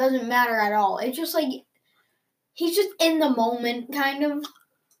season doesn't matter at all. It's just, like, he's just in the moment, kind of.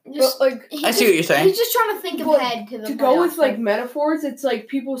 Just, But like I see what you're saying. He's just trying to think ahead to the to go with playoffs. like metaphors, it's like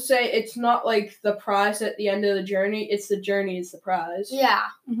people say it's not like the prize at the end of the journey. It's the journey is the prize. Yeah.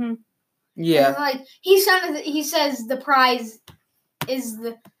 Mm-hmm. Yeah. And, like, he says the prize is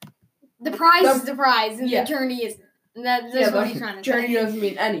the prize is the prize, and Yeah. the journey isn't. That's Yeah, what but he's trying to journey say. doesn't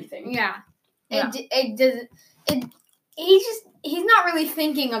mean anything. Yeah. Yeah. It doesn't. He's not really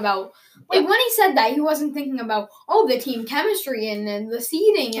thinking about, Like when he said that, he wasn't thinking about the team chemistry and the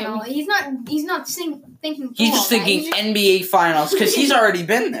seeding and all. He's not thinking. He's just thinking NBA Finals because he's already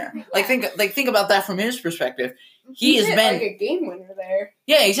been there. Like think about that from his perspective. He has hit, been like a game winner there.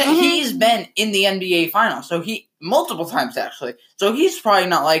 Yeah, exactly. He's been in the NBA Finals, so he multiple times actually. So he's probably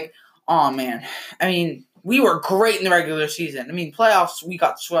not like, oh man. I mean, we were great in the regular season. I mean, playoffs we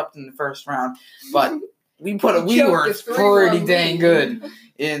got swept in the first round, but we were pretty dang good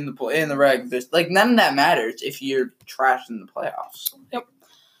in the regular. Like none of that matters if you're trash in the playoffs. Yep.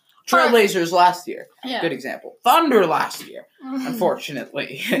 Trailblazers last year, Yeah. good example. Thunder last year,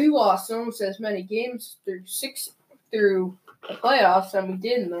 unfortunately. We lost almost as many games through the playoffs than we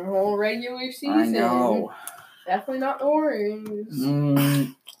did in the whole regular season. I know. Definitely not the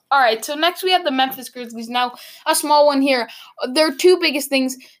Warriors. All right, so next we have the Memphis Grizzlies. Now, a small one here. Their two biggest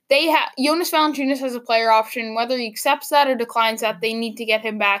things, they have Jonas Valanciunas has a player option. Whether he accepts that or declines that, they need to get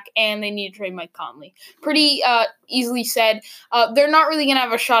him back, and they need to trade Mike Conley. Pretty easily said. They're not really going to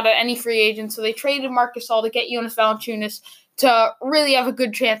have a shot at any free agents, so they traded Marc Gasol to get Jonas Valanciunas to really have a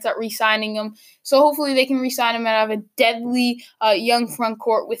good chance at re-signing him. So hopefully they can re-sign him and have a deadly young front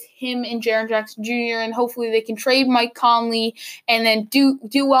court with him and Jaren Jackson Jr. And hopefully they can trade Mike Conley and then do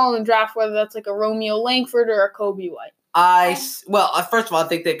well in the draft, whether that's like a Romeo Langford or a Kobe White. First of all, I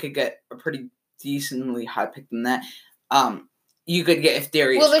think they could get a pretty decently high pick than that. You could get if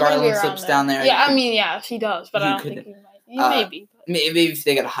Darius Garland slips down there. Yeah, I mean, yeah, if he does, but I don't think he might. Maybe. Maybe if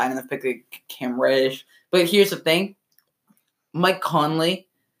they get a high enough pick, they Cam Reddish. But here's the thing. Mike Conley,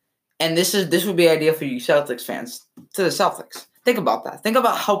 and this would be ideal for you Celtics fans, to the Celtics. Think about that. Think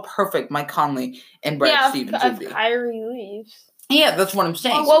about how perfect Mike Conley and Brad Stevens would be. If Kyrie leaves. Yeah, that's what I'm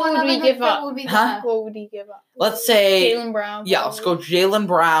saying. What would we give up? What would he give up? Let's say Jaylen Brown. Yeah, let's go Jaylen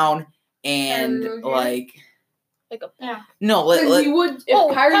Brown and like a no. He would.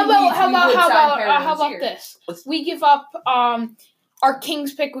 If Kyrie leaves, how about this? We give up our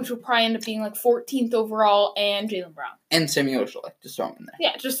Kings pick, which will probably end up being like 14th overall, and Jaylen Brown. And Semi Ojeleye. Just throw him in there.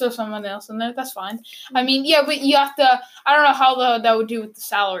 Yeah, just throw someone else in there. That's fine. I mean, yeah, but you have to... I don't know how that would do with the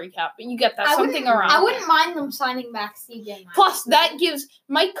salary cap, but you get that. I wouldn't mind them signing back CJ. Plus, that gives...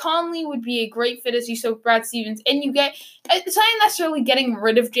 Mike Conley would be a great fit, as you said, with Brad Stevens. And you get... It's not necessarily getting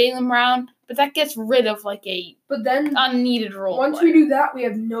rid of Jaylen Brown, but that gets rid of, like, a unneeded role Once player. we do that, we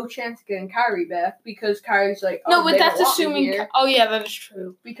have no chance of getting Kyrie back, because Kyrie's like, no, but that's assuming... Oh, yeah, that is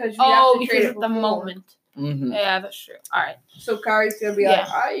true. Because we have to trade at the moment. Mm-hmm. Yeah, that's true. All right. So Kyrie's going to be like,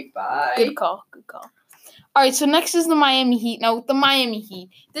 all right, bye. Good call. All right, so next is the Miami Heat. Now, with the Miami Heat,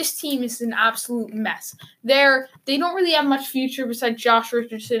 this team is an absolute mess. They don't really have much future besides Josh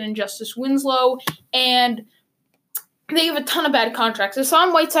Richardson and Justice Winslow, and they have a ton of bad contracts.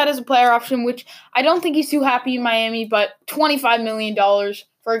 Hassan Whiteside has a player option, which I don't think he's too happy in Miami, but $25 million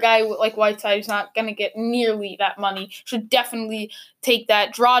for a guy like Whiteside who's not going to get nearly that money should definitely take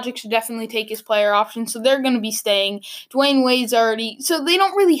that. Dragic should definitely take his player option, so they're going to be staying. Dwayne Wade's already... So they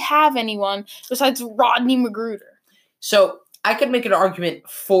don't really have anyone besides Rodney McGruder. So I could make an argument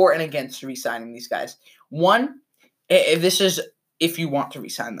for and against re-signing these guys. One, if you want to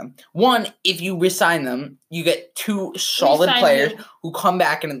re-sign them. One, if you re-sign them, you get two solid players who come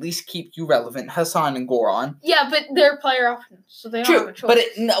back and at least keep you relevant, Hassan and Goran. Yeah, but they're player options, so they don't have a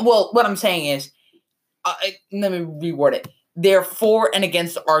choice. But what I'm saying is, let me reword it. They're for and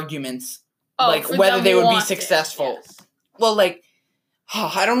against arguments, whether they would be successful. Yes. Well,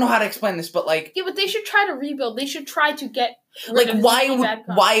 I don't know how to explain this, but yeah, but they should try to rebuild. They should try to get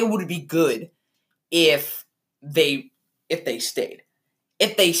why would it be good if they stayed?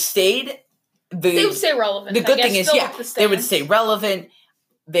 If they stayed, they would stay relevant. The good thing is, they would stay relevant.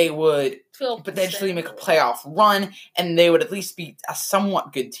 They would potentially make a playoff run, and they would at least be a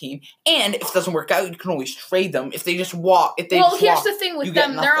somewhat good team. And if it doesn't work out, you can always trade them. If they just walk, here's the thing with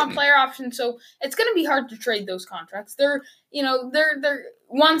them: they're on player option, so it's going to be hard to trade those contracts. They're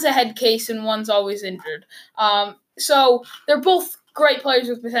one's a head case and one's always injured. So they're both great players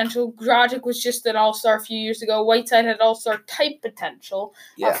with potential. Dragic was just an all-star a few years ago. Whiteside had all-star type potential,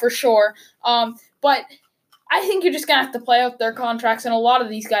 for sure. But I think you're just going to have to play out their contracts, and a lot of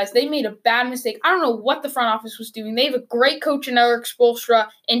these guys, they made a bad mistake. I don't know what the front office was doing. They have a great coach in Erik Spoelstra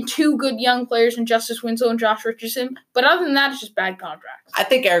and two good young players in Justice Winslow and Josh Richardson, but other than that, it's just bad contracts. I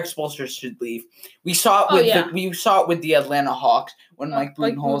think Erik Spoelstra should leave. We saw it with the Atlanta Hawks when Mike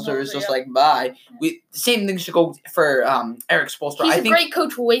Budenholzer was just like, bye. Same thing should go for Erik Spoelstra. He's a great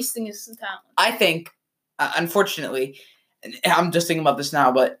coach wasting his talent. I think, unfortunately, I'm just thinking about this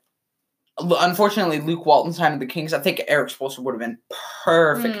now, but unfortunately, Luke Walton signed with the Kings. I think Erik Spoelstra would have been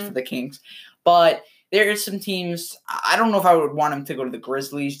perfect for the Kings. But there are some teams. I don't know if I would want him to go to the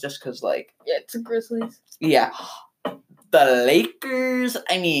Grizzlies just because, like, Yeah, it's the Grizzlies. yeah, the Lakers.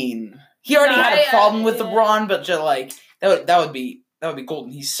 I mean, he already had a problem with LeBron, but just like that would be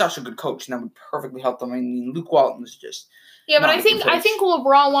golden. He's such a good coach, and that would perfectly help them. I mean, Luke Walton was just. Yeah, but not I a think good coach.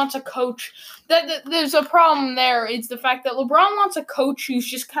 LeBron wants a coach. That there's a problem there. It's the fact that LeBron wants a coach who's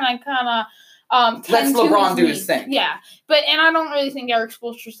just kind of Lets tend to LeBron do his needs. thing. Yeah, and I don't really think Eric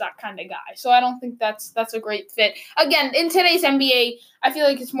Spoelstra's that kind of guy. So I don't think that's a great fit. Again, in today's NBA, I feel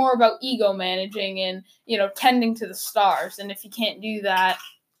like it's more about ego managing and tending to the stars. And if you can't do that,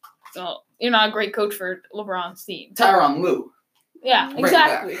 well, you're not a great coach for LeBron's team. Tyronn Lue. Yeah, Bring him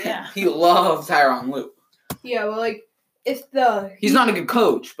exactly. back. Yeah. He loves Tyronn Lue. Yeah, well, like if He's not a good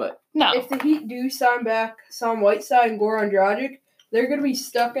coach, but No. if the Heat do sign back Sam Whiteside and Goran Dragic, they're gonna be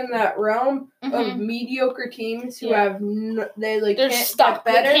stuck in that realm of Mhm. mediocre teams who Yeah. have they They're can't stuck.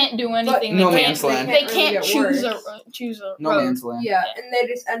 get better. They can't do anything. No they man's can't, land. They really can't get choose worse. choose a no road. man's land. Yeah, and they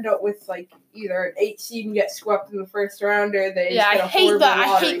just end up with like either an 8 seed and get swept in the first round, or they Yeah, just I get a hate horrible that. I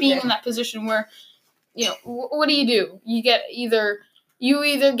lottery hate being pick. in that position where, what do? You get you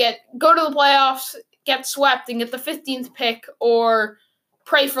either go to the playoffs, get swept, and get the 15th pick, or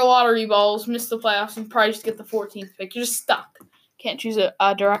pray for lottery balls, miss the playoffs, and probably just get the 14th pick. You're just stuck. Can't choose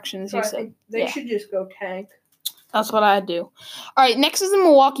a direction, as So you I said. think they Yeah. should just go tank. That's what I'd do. All right, next is the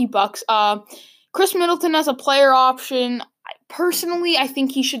Milwaukee Bucks. Chris Middleton as a player option. Personally, I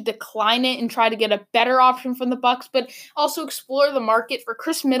think he should decline it and try to get a better option from the Bucks, but also explore the market for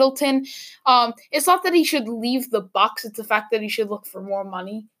Chris Middleton. It's not that he should leave the Bucks; it's the fact that he should look for more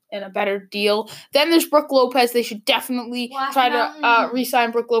money and a better deal. Then there's Brook Lopez. They should definitely Black try to Mountain.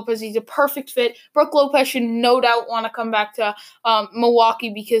 re-sign Brook Lopez. He's a perfect fit. Brook Lopez should no doubt want to come back to Milwaukee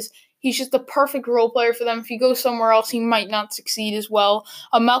because he's just the perfect role player for them. If he goes somewhere else, he might not succeed as well.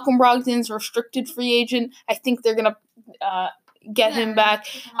 Malcolm Brogdon's a restricted free agent. I think they're going to get him back.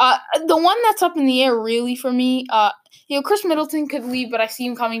 The one that's up in the air really for me, Chris Middleton could leave, but I see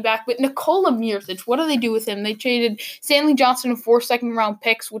him coming back. But Nikola Mirotic, what do they do with him? They traded Stanley Johnson and 4 second-round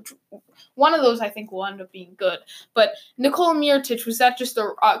picks, which one of those I think will end up being good. But Nikola Mirotic, was that just a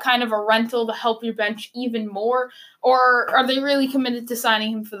kind of a rental to help your bench even more? Or are they really committed to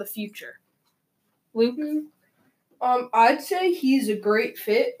signing him for the future? Luke? I'd say he's a great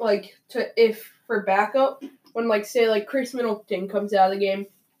fit, if for backup, when say Chris Middleton comes out of the game,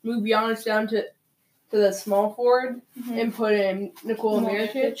 move Giannis down to the small forward and put in Nikola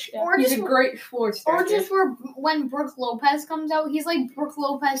Mirotic. Yeah. Or He's just a great floor starter. Or just when Brook Lopez comes out, he's like Brook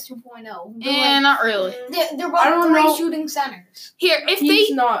Lopez 2.0. They're Not really. they're I both don't three know. shooting centers. Here, if He's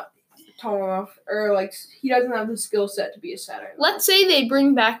they not tall enough, or he doesn't have the skill set to be a center. let's say they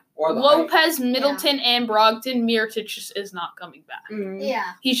bring back Or the height. Lopez, Middleton, and Brogdon, Mirotic just is not coming back. Mhm.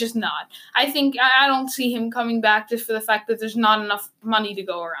 Yeah. He's just not. I don't see him coming back just for the fact that there's not enough money to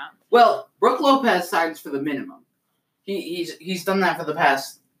go around. Well, Brook Lopez signs for the minimum. He's done that for the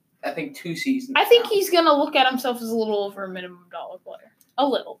past, I think, 2 seasons. I think now. he's going to look at himself as a little over a minimum dollar player. A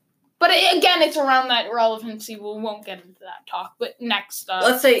little. But again, it's around that relevancy. We won't get into that talk. But next.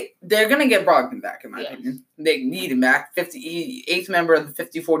 Let's say they're going to get Brogdon back, in my Yeah. opinion. They need him back. 8th member of the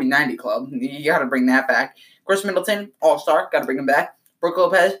 50-40-90 club. You got to bring that back. Chris Middleton, all-star. Got to bring him back. Brook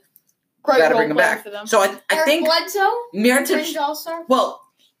Lopez, great got to role bring him player back. for them. So I Eric think Bledsoe, Mirotic. fringe all-star. Well,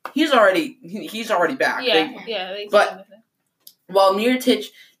 he's already back. Yeah. But- While Mirotic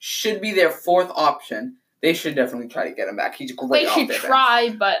should be their 4th option, they should definitely try to get him back. He's great. They off should their bench. try,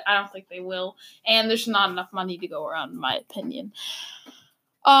 but I don't think they will. And there's not enough money to go around, in my opinion.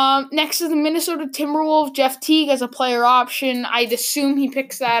 Next is the Minnesota Timberwolves. Jeff Teague as a player option. I'd assume he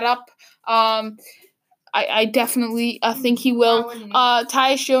picks that up. I definitely think he will.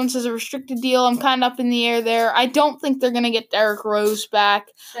 Tyus Jones has a restricted deal. I'm kind of up in the air there. I don't think they're going to get Derrick Rose back.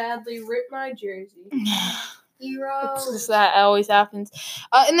 Sadly, rip my jersey. Hero. It's just that always happens.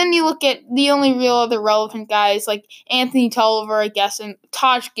 And then you look at the only real other relevant guys like Anthony Tolliver, I guess, and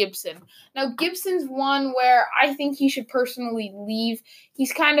Taj Gibson. Now, Gibson's one where I think he should personally leave.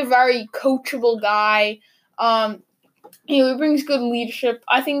 He's kind of very coachable guy. He brings good leadership.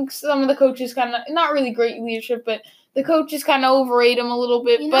 I think some of the coaches kind of, not really great leadership, but the coaches kind of overrate him a little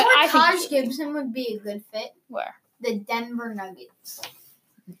bit. You know but what I think he Taj should Gibson would be a good fit? Where? The Denver Nuggets.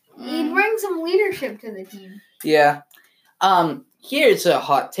 He'd bring some leadership to the team. Yeah. Here's a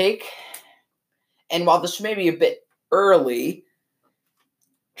hot take. And while this may be a bit early,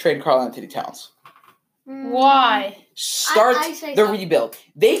 trade Karl Anthony Towns. Why? Start I say the so. rebuild.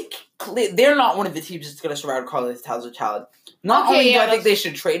 They're not one of the teams that's going to surround Karl Anthony Towns with talent. Not Okay, only do yeah, I think they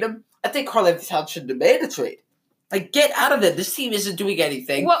should trade him, I think Karl Anthony Towns should demand a trade. Like, get out of it. This team isn't doing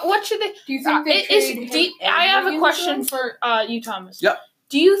anything. What should they? Do you think they trade him and I have a Wiggins, question though? for you, Thomas. Yep.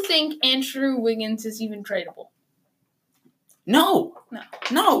 Do you think Andrew Wiggins is even tradable? No.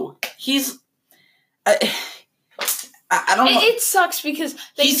 He's. I don't know. It sucks because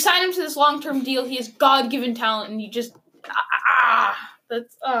they He's- signed him to this long-term deal. He has God-given talent, and he just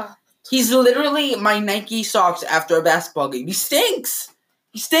that's He's literally my Nike socks after a basketball game. He stinks.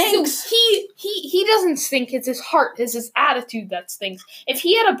 He stinks. He doesn't stink. It's his heart. It's his attitude that stinks. If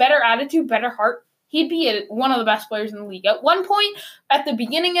he had a better attitude, better heart, he'd be one of the best players in the league. At one point, at the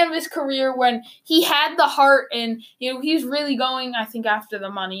beginning of his career, when he had the heart and he was really going, I think after the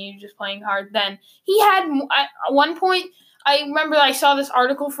money, he was just playing hard. Then he had at one point. I remember I saw this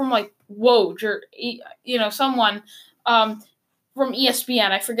article from like Woj or someone from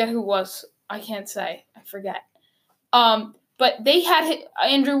ESPN. I forget who it was. I can't say. I forget. But they had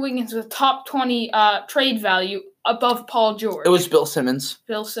Andrew Wiggins with top 20 trade value above Paul George. It was Bill Simmons.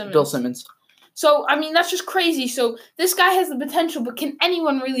 Bill Simmons. So, I mean, that's just crazy. So, this guy has the potential, but can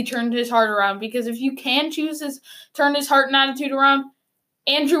anyone really turn his heart around? Because if you can turn his heart and attitude around,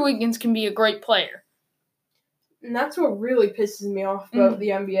 Andrew Wiggins can be a great player. And that's what really pisses me off about the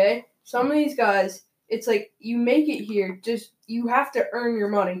NBA. Some of these guys, it's like, you make it here, just, you have to earn your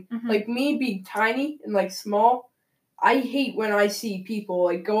money. Mhm. Like, me being tiny and, like, small, I hate when I see people,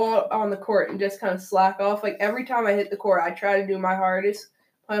 like, go out on the court and just kind of slack off. Like, every time I hit the court, I try to do my hardest,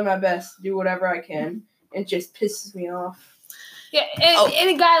 play my best, do whatever I can. It just pisses me off. Yeah, and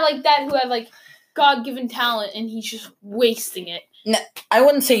a guy like that who had, like, God-given talent, and he's just wasting it. I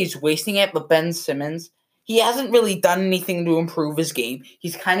wouldn't say he's wasting it, but Ben Simmons, he hasn't really done anything to improve his game.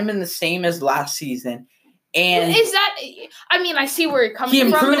 He's kind of been the same as last season. And Is that, I mean, I see where you're coming he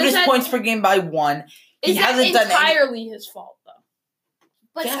from. improved But his points per game by 1. He Is that hasn't done entirely his fault, though?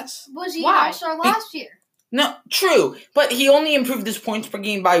 But Yes. was he Why? an all-star last year? No, true. But he only improved his points per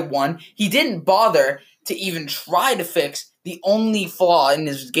game by 1. He didn't bother to even try to fix the only flaw in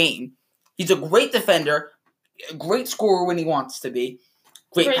his game. He's a great defender, a great scorer when he wants to be,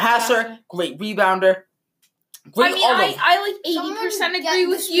 great passer, great rebounder. Great I mean, all I like 80% Someone agree get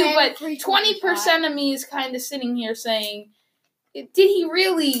with this you, man but free 20% of me is kind of sitting here saying, did he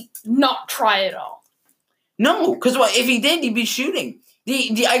really not try at all? No, because if he did, he'd be shooting.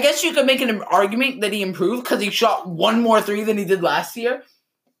 I guess you could make an argument that he improved because he shot 1 more 3 than he did last year.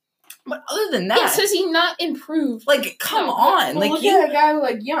 But other than that, Yeah, says he not improved. like, come No, on, Well, like look at a guy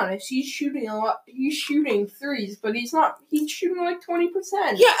like Giannis. He's shooting a lot. He's shooting threes, but he's shooting like 20%.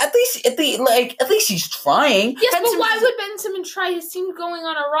 yeah, at least he's trying. Yes, Ben but Simmons why is- would Ben Simmons try? His team's going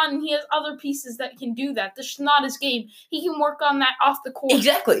on a run, and he has other pieces that can do that. This is not his game. He can work on that off the court.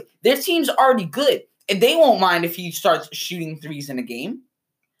 Exactly. Their team's already good, and they won't mind if he starts shooting threes in a game.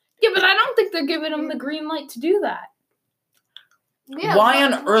 Yeah, but I don't think they're giving him the green light to do that. Yeah, Why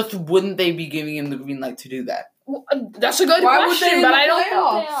but- on earth wouldn't they be giving him the green light to do that? Well, that's a good Why would question, they in but the I don't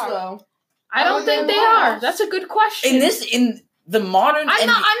playoffs, think they are. though? I don't think they are. That's a good question. In the modern I'm NBA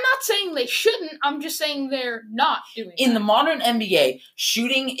not saying they shouldn't. I'm just saying they're not doing in that. the modern NBA,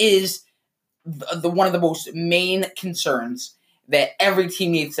 shooting is the one of the most main concerns that every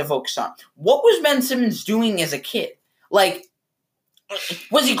team needs to focus on. What was Ben Simmons doing as a kid? Like,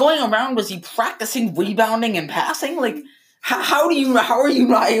 was he going around? Was he practicing rebounding and passing? Like, how are you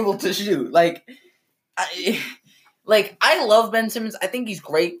not able to shoot? Like, I love Ben Simmons. I think he's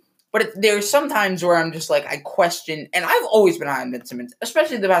great. But there's some times where I'm just like, I question, and I've always been high on Ben Simmons,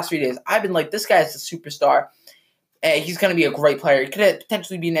 especially the past few days. I've been like, this guy's a superstar. He's going to be a great player. He could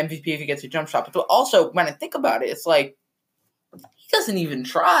potentially be an MVP if he gets a jump shot. But also, when I think about it, it's like, he doesn't even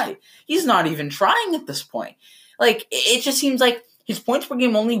try. He's not even trying at this point. Like, it just seems like his points per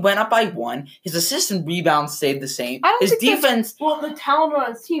game only went up by 1. His assists and rebounds stayed the same. I don't His think that's- defense, Well, the talent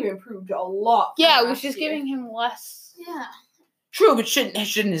on his team improved a lot. from Yeah, last which is year. giving him less. Yeah, true, but shouldn't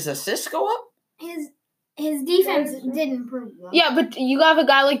his assists go up? his defense did improve. Though. Yeah, but you have a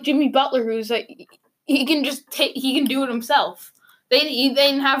guy like Jimmy Butler who's like, he can do it himself. They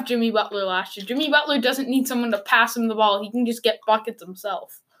didn't have Jimmy Butler last year. Jimmy Butler doesn't need someone to pass him the ball. He can just get buckets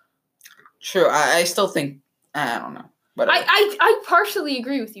himself. True, I still think, I don't know. But I partially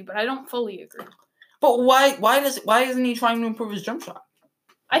agree with you, but I don't fully agree. But why isn't he trying to improve his jump shot?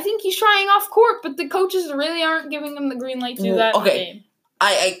 I think he's trying off court, but the coaches really aren't giving him the green light to do that in the Okay. game.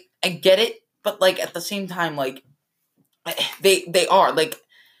 I get it, but like at the same time, like they are like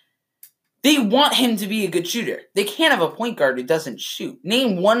they want him to be a good shooter. They can't have a point guard who doesn't shoot.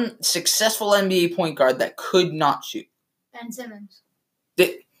 Name one successful NBA point guard that could not shoot. Ben Simmons.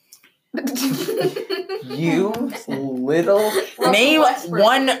 You little name Westbrook.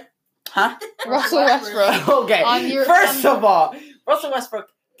 one. Huh? Russell Westbrook. Okay. On your- First of all, Russell Westbrook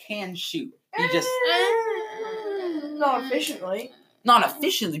can shoot. He just Not efficiently. not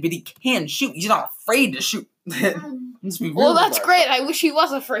efficiently, but he can shoot. He's not afraid to shoot. Let's be real Well, with that's ourselves. great. I wish he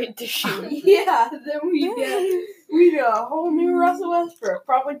was afraid to shoot. Yeah, then we get a whole new Russell Westbrook.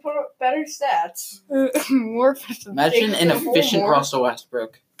 Probably put up better stats. More efficient. Imagine an Take the efficient homework. Russell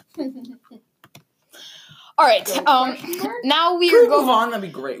Westbrook. All right. Go question mark? Now we Can are we move going. on? That'd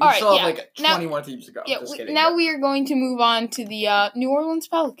be great. We All right, still have yeah. like Now- 20 more teams to go. Yeah. Just kidding. Now we are going to move on to the New Orleans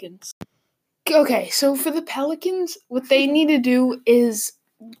Pelicans. Okay, so for the Pelicans, what they need to do is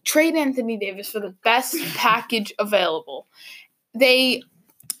trade Anthony Davis for the best package available.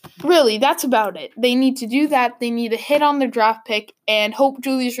 That's about it. They need to do that. They need to hit on their draft pick and hope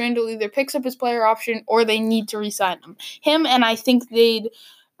Julius Randle either picks up his player option or they need to re-sign him. And I think they'd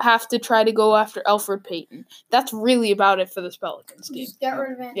have to try to go after Elfrid Payton. That's really about it for this Pelicans team. Just get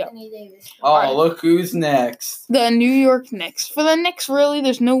rid of Anthony Davis. Oh, Alright. look who's next. The New York Knicks. For the Knicks, really,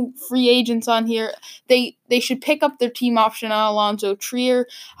 there's no free agents on here. They should pick up their team option on Alonzo Trier.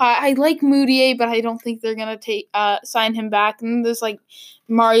 I like Moutier, but I don't think they're gonna sign him back. And then there's like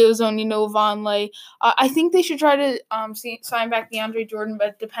Mario Zonino, Vonleh. I think they should try to sign back DeAndre Jordan, but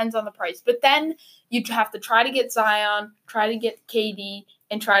it depends on the price. But then you'd have to try to get Zion, try to get KD,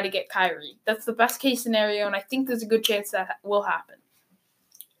 and try to get Kyrie. That's the best case scenario, and I think there's a good chance that will happen.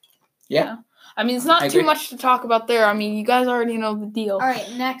 Yeah. I mean, it's not I too agree. much to talk about there. I mean, you guys already know the deal. All right,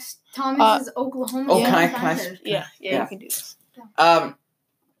 next. Thomas is Oklahoma. Oh, Yeah. can I? City Can I? Thunder. Yeah, Yeah. you can do this.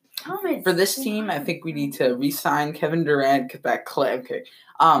 Thomas. For this team, I think we need to re-sign Kevin Durant, get back Clay. Okay.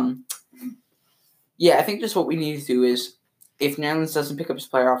 Yeah, I think just what we need to do is, if Nerlens doesn't pick up his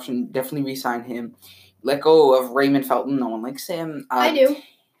player option, definitely re-sign him. Let go of Raymond Felton. No one likes him. I do.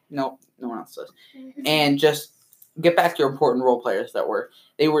 No one else does. And just get back to your important role players they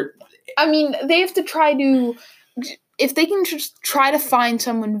were. I mean, they have to try to, if they can just try to find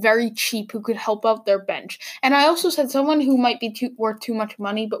someone very cheap who could help out their bench. And I also said someone who might be worth too much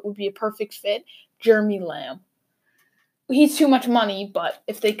money but would be a perfect fit, Jeremy Lamb. He's too much money, but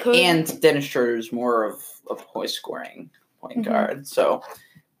if they could. And Dennis Schroeder is more of a point-scoring point Mhm. guard. So,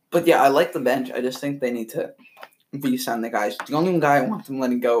 but yeah, I like the bench. I just think they need to re-sign the guys. The only guy I want them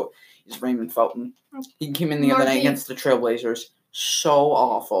letting go is Raymond Felton. He came in the other night Marquise. against the Trailblazers. So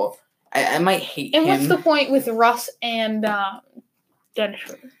awful. I might hate And him. what's the point with Russ and Dennis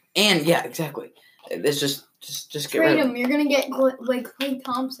Schroeder? And yeah, exactly. It's just get Trade rid of him. him. You're gonna get Klay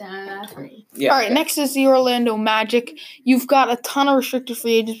Thompson out of that trade. Yeah. All right, next is the Orlando Magic. You've got a ton of restricted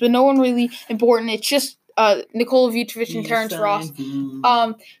free agents, but no one really important. It's just Nikola Vucevic and Terrence Ross.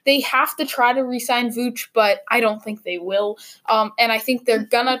 They have to try to re-sign Vooch, but I don't think they will. And I think they're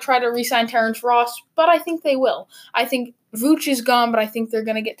gonna try to re-sign Terrence Ross, but I think they will. I think Vooch is gone, but I think they're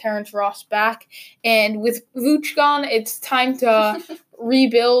gonna get Terrence Ross back. And with Vooch gone, it's time to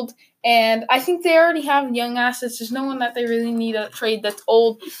rebuild. And I think they already have young assets. There's no one that they really need a trade that's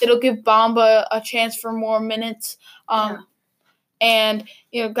old. It'll give Bamba a chance for more minutes. And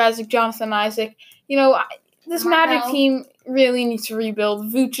guys like Jonathan Isaac. This Magic Markel. team really needs to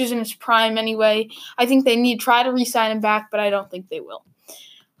rebuild. Vooch is in his prime anyway. I think they need to try to re-sign him back, but I don't think they will.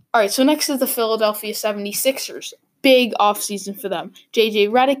 All right, so next is the Philadelphia 76ers. Big offseason for them. J.J.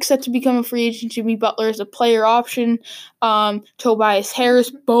 Redick set to become a free agent. Jimmy Butler is a player option. Tobias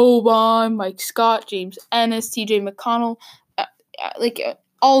Harris, Boban, Mike Scott, James Ennis, T.J. McConnell.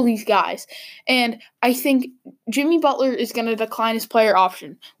 All these guys. And I think Jimmy Butler is going to decline his player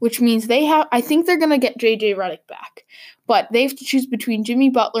option, which means I think they're going to get J.J. Redick back. But they have to choose between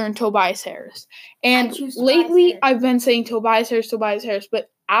Jimmy Butler and Tobias Harris. And I choose Tobias lately, Harris. I've been saying Tobias Harris. But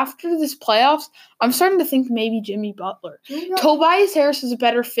after this playoffs, I'm starting to think maybe Jimmy Butler. Tobias Harris is a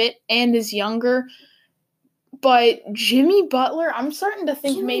better fit and is younger. But Jimmy Butler, I'm starting to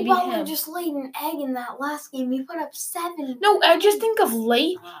think Jimmy maybe Butler him. just laid an egg in that last game. He put up 7. No, I just think of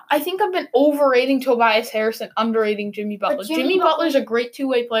late. I think I've been overrating Tobias Harris and underrating Jimmy Butler. Jimmy Jimmy Butler- Butler's a great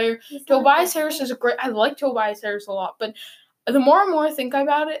two-way player. He's not Tobias that Harris good. is a great. I like Tobias Harris a lot, but the more and more I think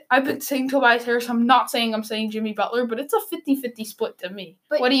about it, I've been saying Tobias Harris. I'm not saying I'm saying Jimmy Butler, but it's a 50-50 split to me.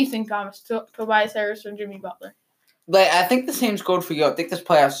 But- What do you think, Thomas? Tobias Harris or Jimmy Butler? But I think the same's good for you. I think this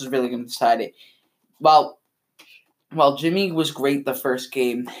playoffs is really going to decide it. While Jimmy was great the first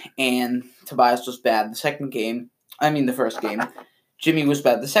game and Tobias was bad the first game, Jimmy was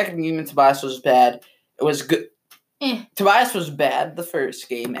bad. The second game and Tobias was bad. It was good. Tobias was bad the first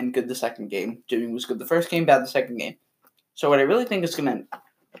game and good the second game. Jimmy was good the first game, bad the second game. So what I really think is going to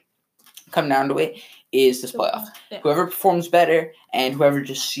come down to it is this playoff. Yeah. Whoever performs better and whoever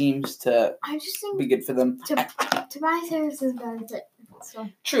just seems to I just think be good for them. Tobias Harris is a better fit. So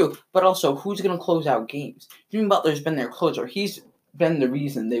True, but also, who's going to close out games? Jimmy Butler's been their closer. He's been the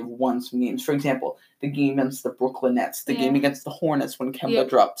reason they've won some games. For example, the game against the Brooklyn Nets, the game against the Hornets when Kemba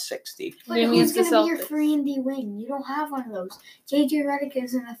dropped 60. but Maybe who's it's the going to be your Celtics. 3-and-D wing? You don't have one of those. JJ Redick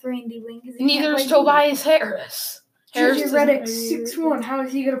isn't a 3-and-D wing. 'Cause he Neither can't is play D. Tobias Harris. Harris JJ doesn't Redick, play- 6'1". How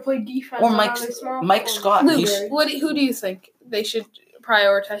is he going to play defense? Or on Mike- other small Mike forwards? Scott, Luke, he's- who do you think they should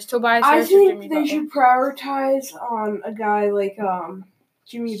prioritize? Tobias I Harris or think Jimmy they Butler? should prioritize on a guy like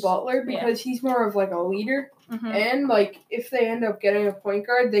Jimmy Butler because he's more of like a leader. Mhm. And like if they end up getting a point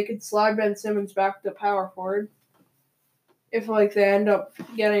guard, they could slide Ben Simmons back to power forward. If like they end up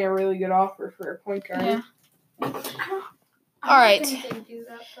getting a really good offer for a point guard. Yeah. I All don't right. think they do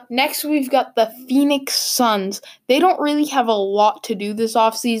that, though. Next, we've got the Phoenix Suns. They don't really have a lot to do this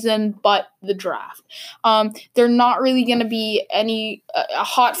offseason, but the draft. They're not really going to be a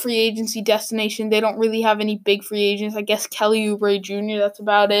hot free agency destination. They don't really have any big free agents. I guess Kelly Oubre Jr., that's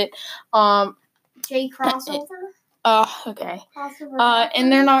about it. Jay Crossover? Okay. Crossover.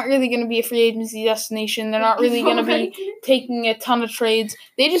 And they're not really going to be a free agency destination. They're not really going to be taking a ton of trades.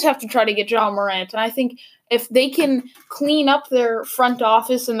 They just have to try to get John Morant. And I think if they can clean up their front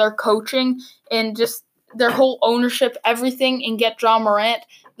office and their coaching and just their whole ownership, everything, and get John Morant,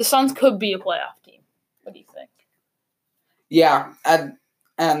 the Suns could be a playoff team. What do you think? Yeah,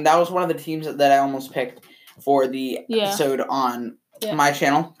 and that was one of the teams that I almost picked for the Yeah. episode on Yeah. my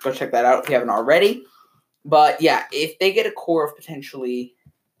channel. Go check that out if you haven't already. But yeah, if they get a core of potentially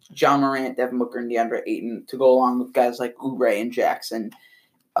John Morant, Devin Booker, and DeAndre Ayton to go along with guys like Oubre and Jackson,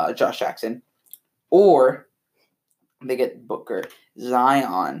 Josh Jackson, or they get Booker,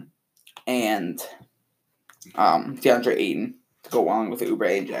 Zion, and DeAndre Ayton to go along with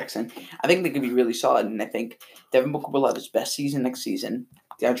Oubre and Jackson, I think they could be really solid. And I think Devin Booker will have his best season next season.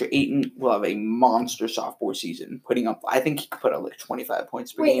 DeAndre Ayton will have a monster sophomore season, I think he could put up like 25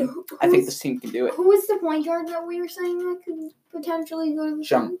 points per game. I think this team can do it. Who was the point guard that we were saying that could potentially go to the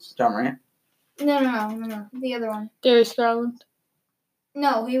John Suns? Morant. No. The other one. Darius Garland,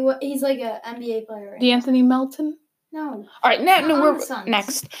 No, he's like a NBA player. Right? D'Anthony Melton. No. All right, now On we're the Suns.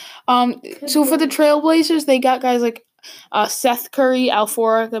 next. So for the Trailblazers, they got guys like Seth Curry,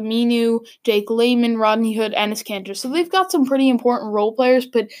 Alfora Aminu, Jake Layman, Rodney Hood, Enes Kanter. So they've got some pretty important role players,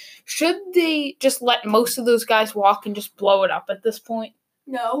 but should they just let most of those guys walk and just blow it up at this point?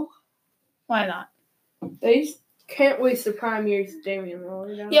 No. Why not? They just can't waste the prime years of Damian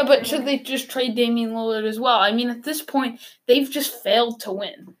Lillard. Yeah, but should they just trade Damian Lillard as well? I mean, at this point, they've just failed to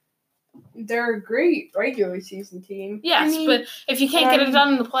win. They're a great regular season team. Yes, I mean- but if you can't get it done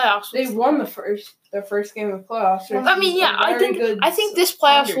in the playoffs, They won their first game of the playoffs. They're I mean, yeah, a I very good think this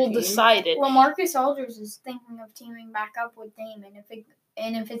playoffs Thunder will team. decide it. LaMarcus Aldridge is thinking of teaming back up with Dame,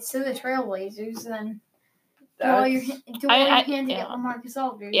 and if it's to the Trailblazers, then do all you can to yeah. get LaMarcus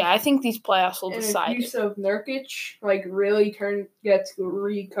Aldridge. Yeah, I think these playoffs will And if decide it. Yusuf Nurkic really gets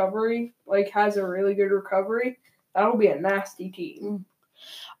recovery, has a really good recovery, that'll be a nasty team.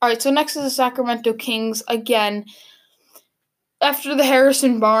 All right, so next is the Sacramento Kings. Again, after the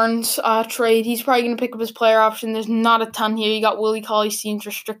Harrison Barnes trade, he's probably going to pick up his player option. There's not a ton here. You got Willie Cauley-Stein's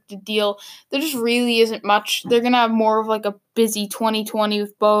restricted deal. There just really isn't much. They're going to have more of like a busy 2020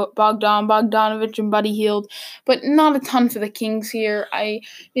 with Bogdanovich and Buddy Hield, but not a ton for the Kings here. I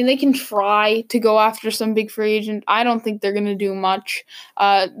mean, they can try to go after some big free agent. I don't think they're going to do much.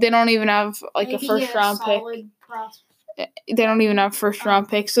 They don't even have Maybe a first-round pick. solid prospect. They don't even have first-round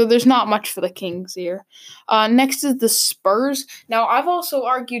picks, so there's not much for the Kings here. Next is the Spurs. Now, I've also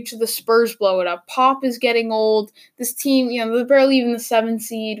argued to the Spurs blow it up. Pop is getting old. This team, they're barely even the 7th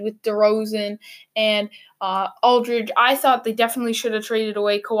seed with DeRozan and Aldridge. I thought they definitely should have traded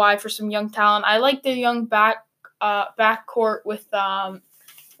away Kawhi for some young talent. I like their young backcourt with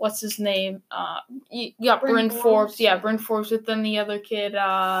what's his name? You got Bryn Bryn Forbes. Forbes. Yeah, Bryn Forbes with then the other kid,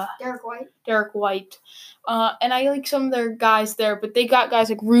 Derek White. and I like some of their guys there, but they got guys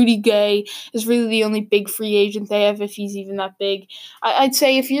like Rudy Gay is really the only big free agent they have, if he's even that big. I'd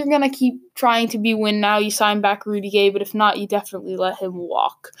say if you're going to keep trying to be win now, you sign back Rudy Gay, but if not, you definitely let him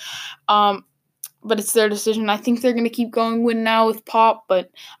walk. But it's their decision. I think they're going to keep going win now with Pop, but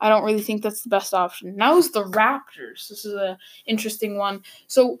I don't really think that's the best option. Now is the Raptors. This is an interesting one.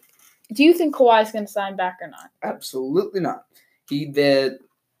 So do you think Kawhi is going to sign back or not? Absolutely not. The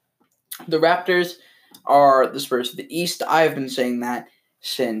Raptors are the Spurs of the East. I have been saying that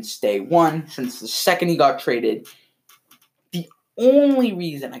since day one, since the second he got traded. The only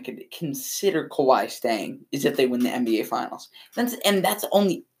reason I could consider Kawhi staying is if they win the NBA Finals. That's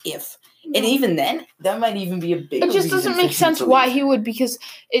only if. And even then, that might even be a big. It just doesn't make sense why he would, because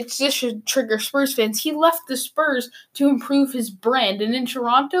this should trigger Spurs fans. He left the Spurs to improve his brand, and in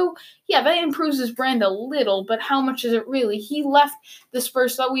Toronto, yeah, that improves his brand a little, but how much is it really? He left the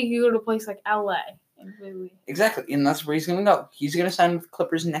Spurs so that we could go to a place like LA. Exactly, and that's where he's going to go. He's going to sign with the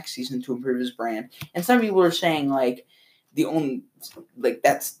Clippers next season to improve his brand. And some people are saying,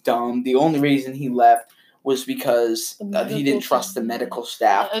 that's dumb. The only reason he left was because he didn't trust the medical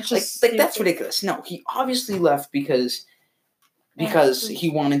staff. That's ridiculous. No, he obviously left because he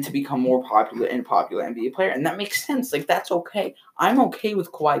wanted to become more popular and a popular NBA player, and that makes sense. That's okay. I'm okay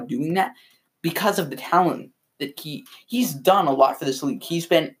with Kawhi doing that because of the talent that he's done a lot for this league. He's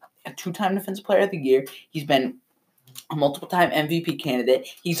been a 2-time Defensive Player of the Year. He's been a multiple-time MVP candidate.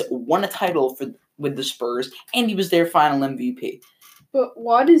 He's won a title with the Spurs, and he was their final MVP. But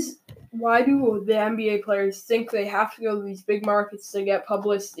why do the NBA players think they have to go to these big markets to get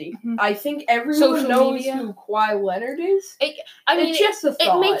publicity? Mm-hmm. I think everyone knows who Kawhi Leonard is. It's just a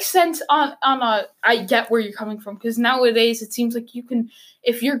thought. It makes sense on a. I get where you're coming from, because nowadays it seems like you can,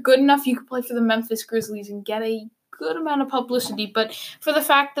 if you're good enough, you can play for the Memphis Grizzlies and get a good amount of publicity. But for the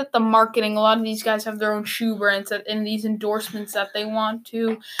fact that the marketing, a lot of these guys have their own shoe brands and these endorsements that they want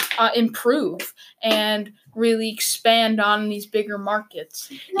to improve and really expand on these bigger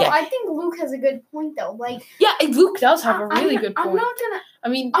markets. No, I think Luke has a good point though. Luke does have a really good point.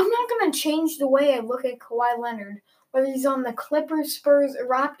 I'm not gonna change the way I look at Kawhi Leonard, whether he's on the Clippers, Spurs, or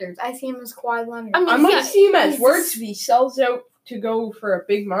Raptors. I see him as Kawhi Leonard. I might see him as worse if he sells out to go for a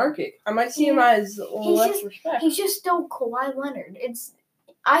big market. I might see him as less respect. He's just still Kawhi Leonard.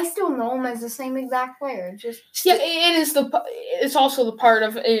 I still know him as the same exact player. It's also the part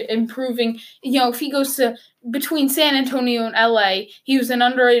of improving. If he goes to between San Antonio and LA, he was an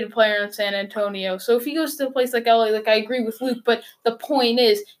underrated player in San Antonio. So if he goes to a place like LA, I agree with Luke, but the point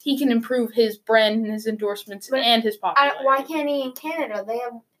is he can improve his brand and his endorsements and his popularity. Why can't he in Canada?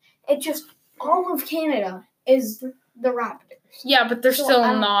 All of Canada is the Raptors. Yeah, but they're still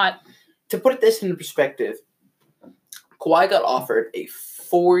not. To put this into perspective, Kawhi got offered a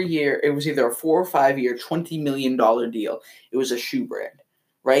 4-year, it was either a 4 or 5 year, $20 million deal. It was a shoe brand,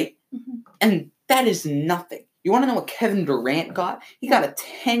 right? Mm-hmm. And that is nothing. You want to know what Kevin Durant got? He got a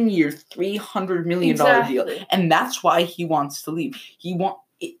 10-year, $300 million deal. And that's why he wants to leave.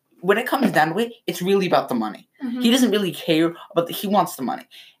 When it comes down to it, it's really about the money. Mm-hmm. He doesn't really care about he wants the money.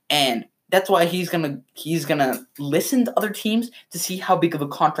 And that's why he's gonna listen to other teams to see how big of a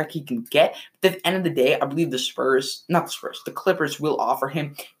contract he can get. But at the end of the day, I believe the Clippers will offer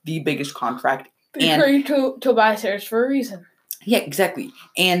him the biggest contract. And Tobias Harris for a reason. Yeah, exactly.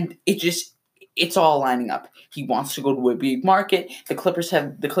 And it's all lining up. He wants to go to a big market. The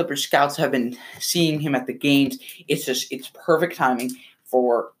Clippers scouts have been seeing him at the games. It's perfect timing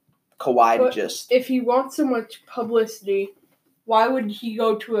for Kawhi if he wants so much publicity, why would he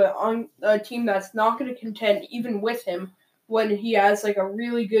go to a team that's not going to contend even with him when he has a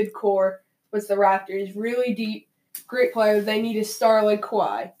really good core with the Raptors, really deep, great player? They need a star like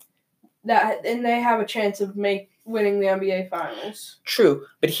Kawhi, and they have a chance of winning the NBA Finals. True,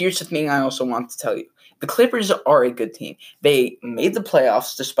 but here's the thing I also want to tell you: the Clippers are a good team. They made the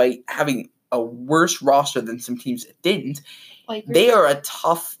playoffs despite having a worse roster than some teams that didn't. Lakers. They are a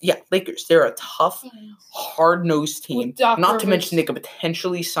tough, Lakers. They're a tough, hard-nosed team. Not to mention they could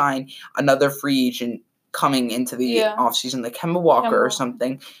potentially sign another free agent coming into the offseason, like Kemba Walker or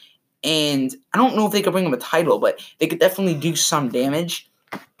something. And I don't know if they could bring him a title, but they could definitely do some damage.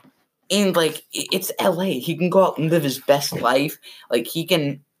 And, it's LA. He can go out and live his best life. He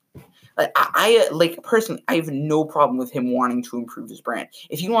can... personally, I have no problem with him wanting to improve his brand.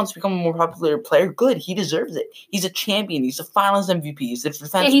 If he wants to become a more popular player, good. He deserves it. He's a champion. He's a Finals MVP. He's the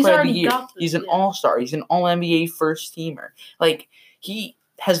Defensive Player of the Year. He's an All-Star. He's an All-NBA first teamer. He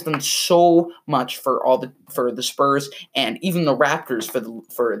has done so much for the Spurs and even the Raptors for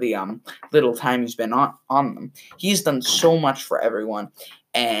the little time he's been on them. He's done so much for everyone,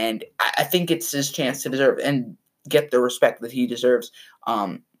 and I think it's his chance to deserve and get the respect that he deserves.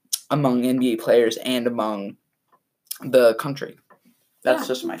 Among NBA players and among the country. That's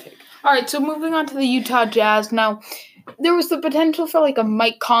just my take. All right, so moving on to the Utah Jazz. Now, there was the potential for a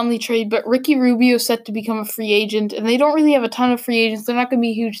Mike Conley trade, but Ricky Rubio is set to become a free agent, and they don't really have a ton of free agents. They're not going to be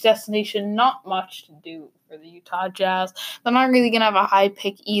a huge destination. Not much to do for the Utah Jazz. They're not really going to have a high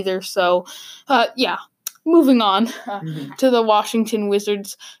pick either. So, moving on Mhm. to the Washington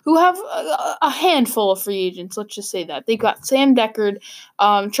Wizards, who have a handful of free agents. Let's just say that. They got Sam Deckard,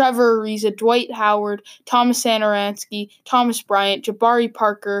 Trevor Ariza, Dwight Howard, Thomas Satoransky, Thomas Bryant, Jabari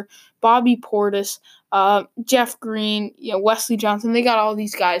Parker, Bobby Portis, Jeff Green, Wesley Johnson. They got all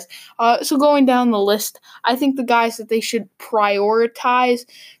these guys. So going down the list, I think the guys that they should prioritize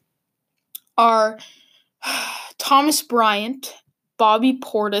are Thomas Bryant, Bobby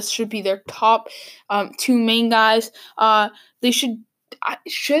Portis should be their top two main guys. They should.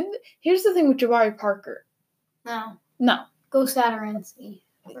 Here's the thing with Jabari Parker. No. Go Satoransky.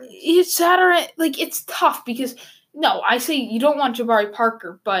 It's Saturday. Like, it's tough because I say you don't want Jabari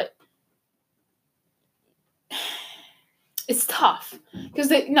Parker, but it's tough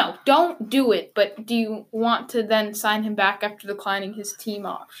because don't do it. But do you want to then sign him back after declining his team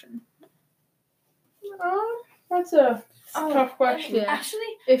option? That's a tough question. Yeah. Actually,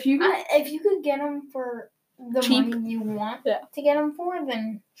 If you if you could get him for the Cheap. money you want Yeah. to get him for,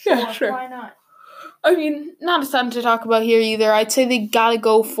 then Sure. why not? I mean, not a ton to talk about here either. I'd say they gotta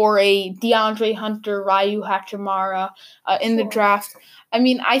go for a DeAndre Hunter, Ryu Hachimura in the Sure. draft. I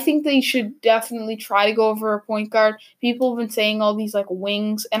mean, I think they should definitely try to go over a point guard. People have been saying all these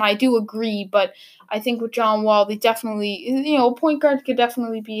wings, and I do agree, but I think with John Wall, they definitely, a point guard could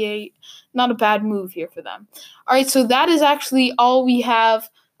definitely be not a bad move here for them. All right, so that is actually all we have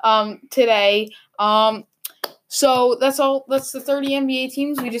today. So that's all. That's the 30 NBA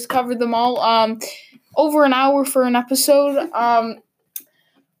teams. We just covered them all. Over an hour for an episode.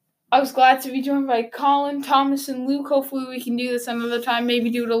 I was glad to be joined by Colin, Thomas, and Luke. Hopefully we can do this another time. Maybe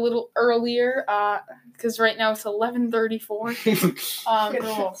do it a little earlier, because right now it's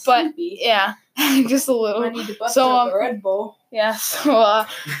 11:34. But yeah, just a little. I need to bust So, out the Red Bull. Yeah. So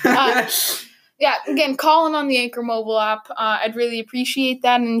yeah. Again, Colin on the Anchor mobile app. I'd really appreciate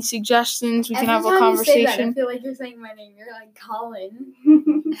that. Any suggestions? We can have a conversation. I feel like you're saying my name. You're like Colin.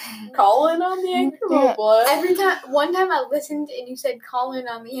 Colin on the Anchor Yeah. mobile app. One time I listened and you said Colin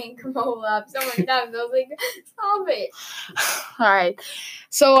on the Anchor mobile app so many times. I was like, stop it. All right.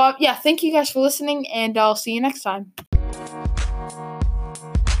 So yeah, thank you guys for listening, and I'll see you next time.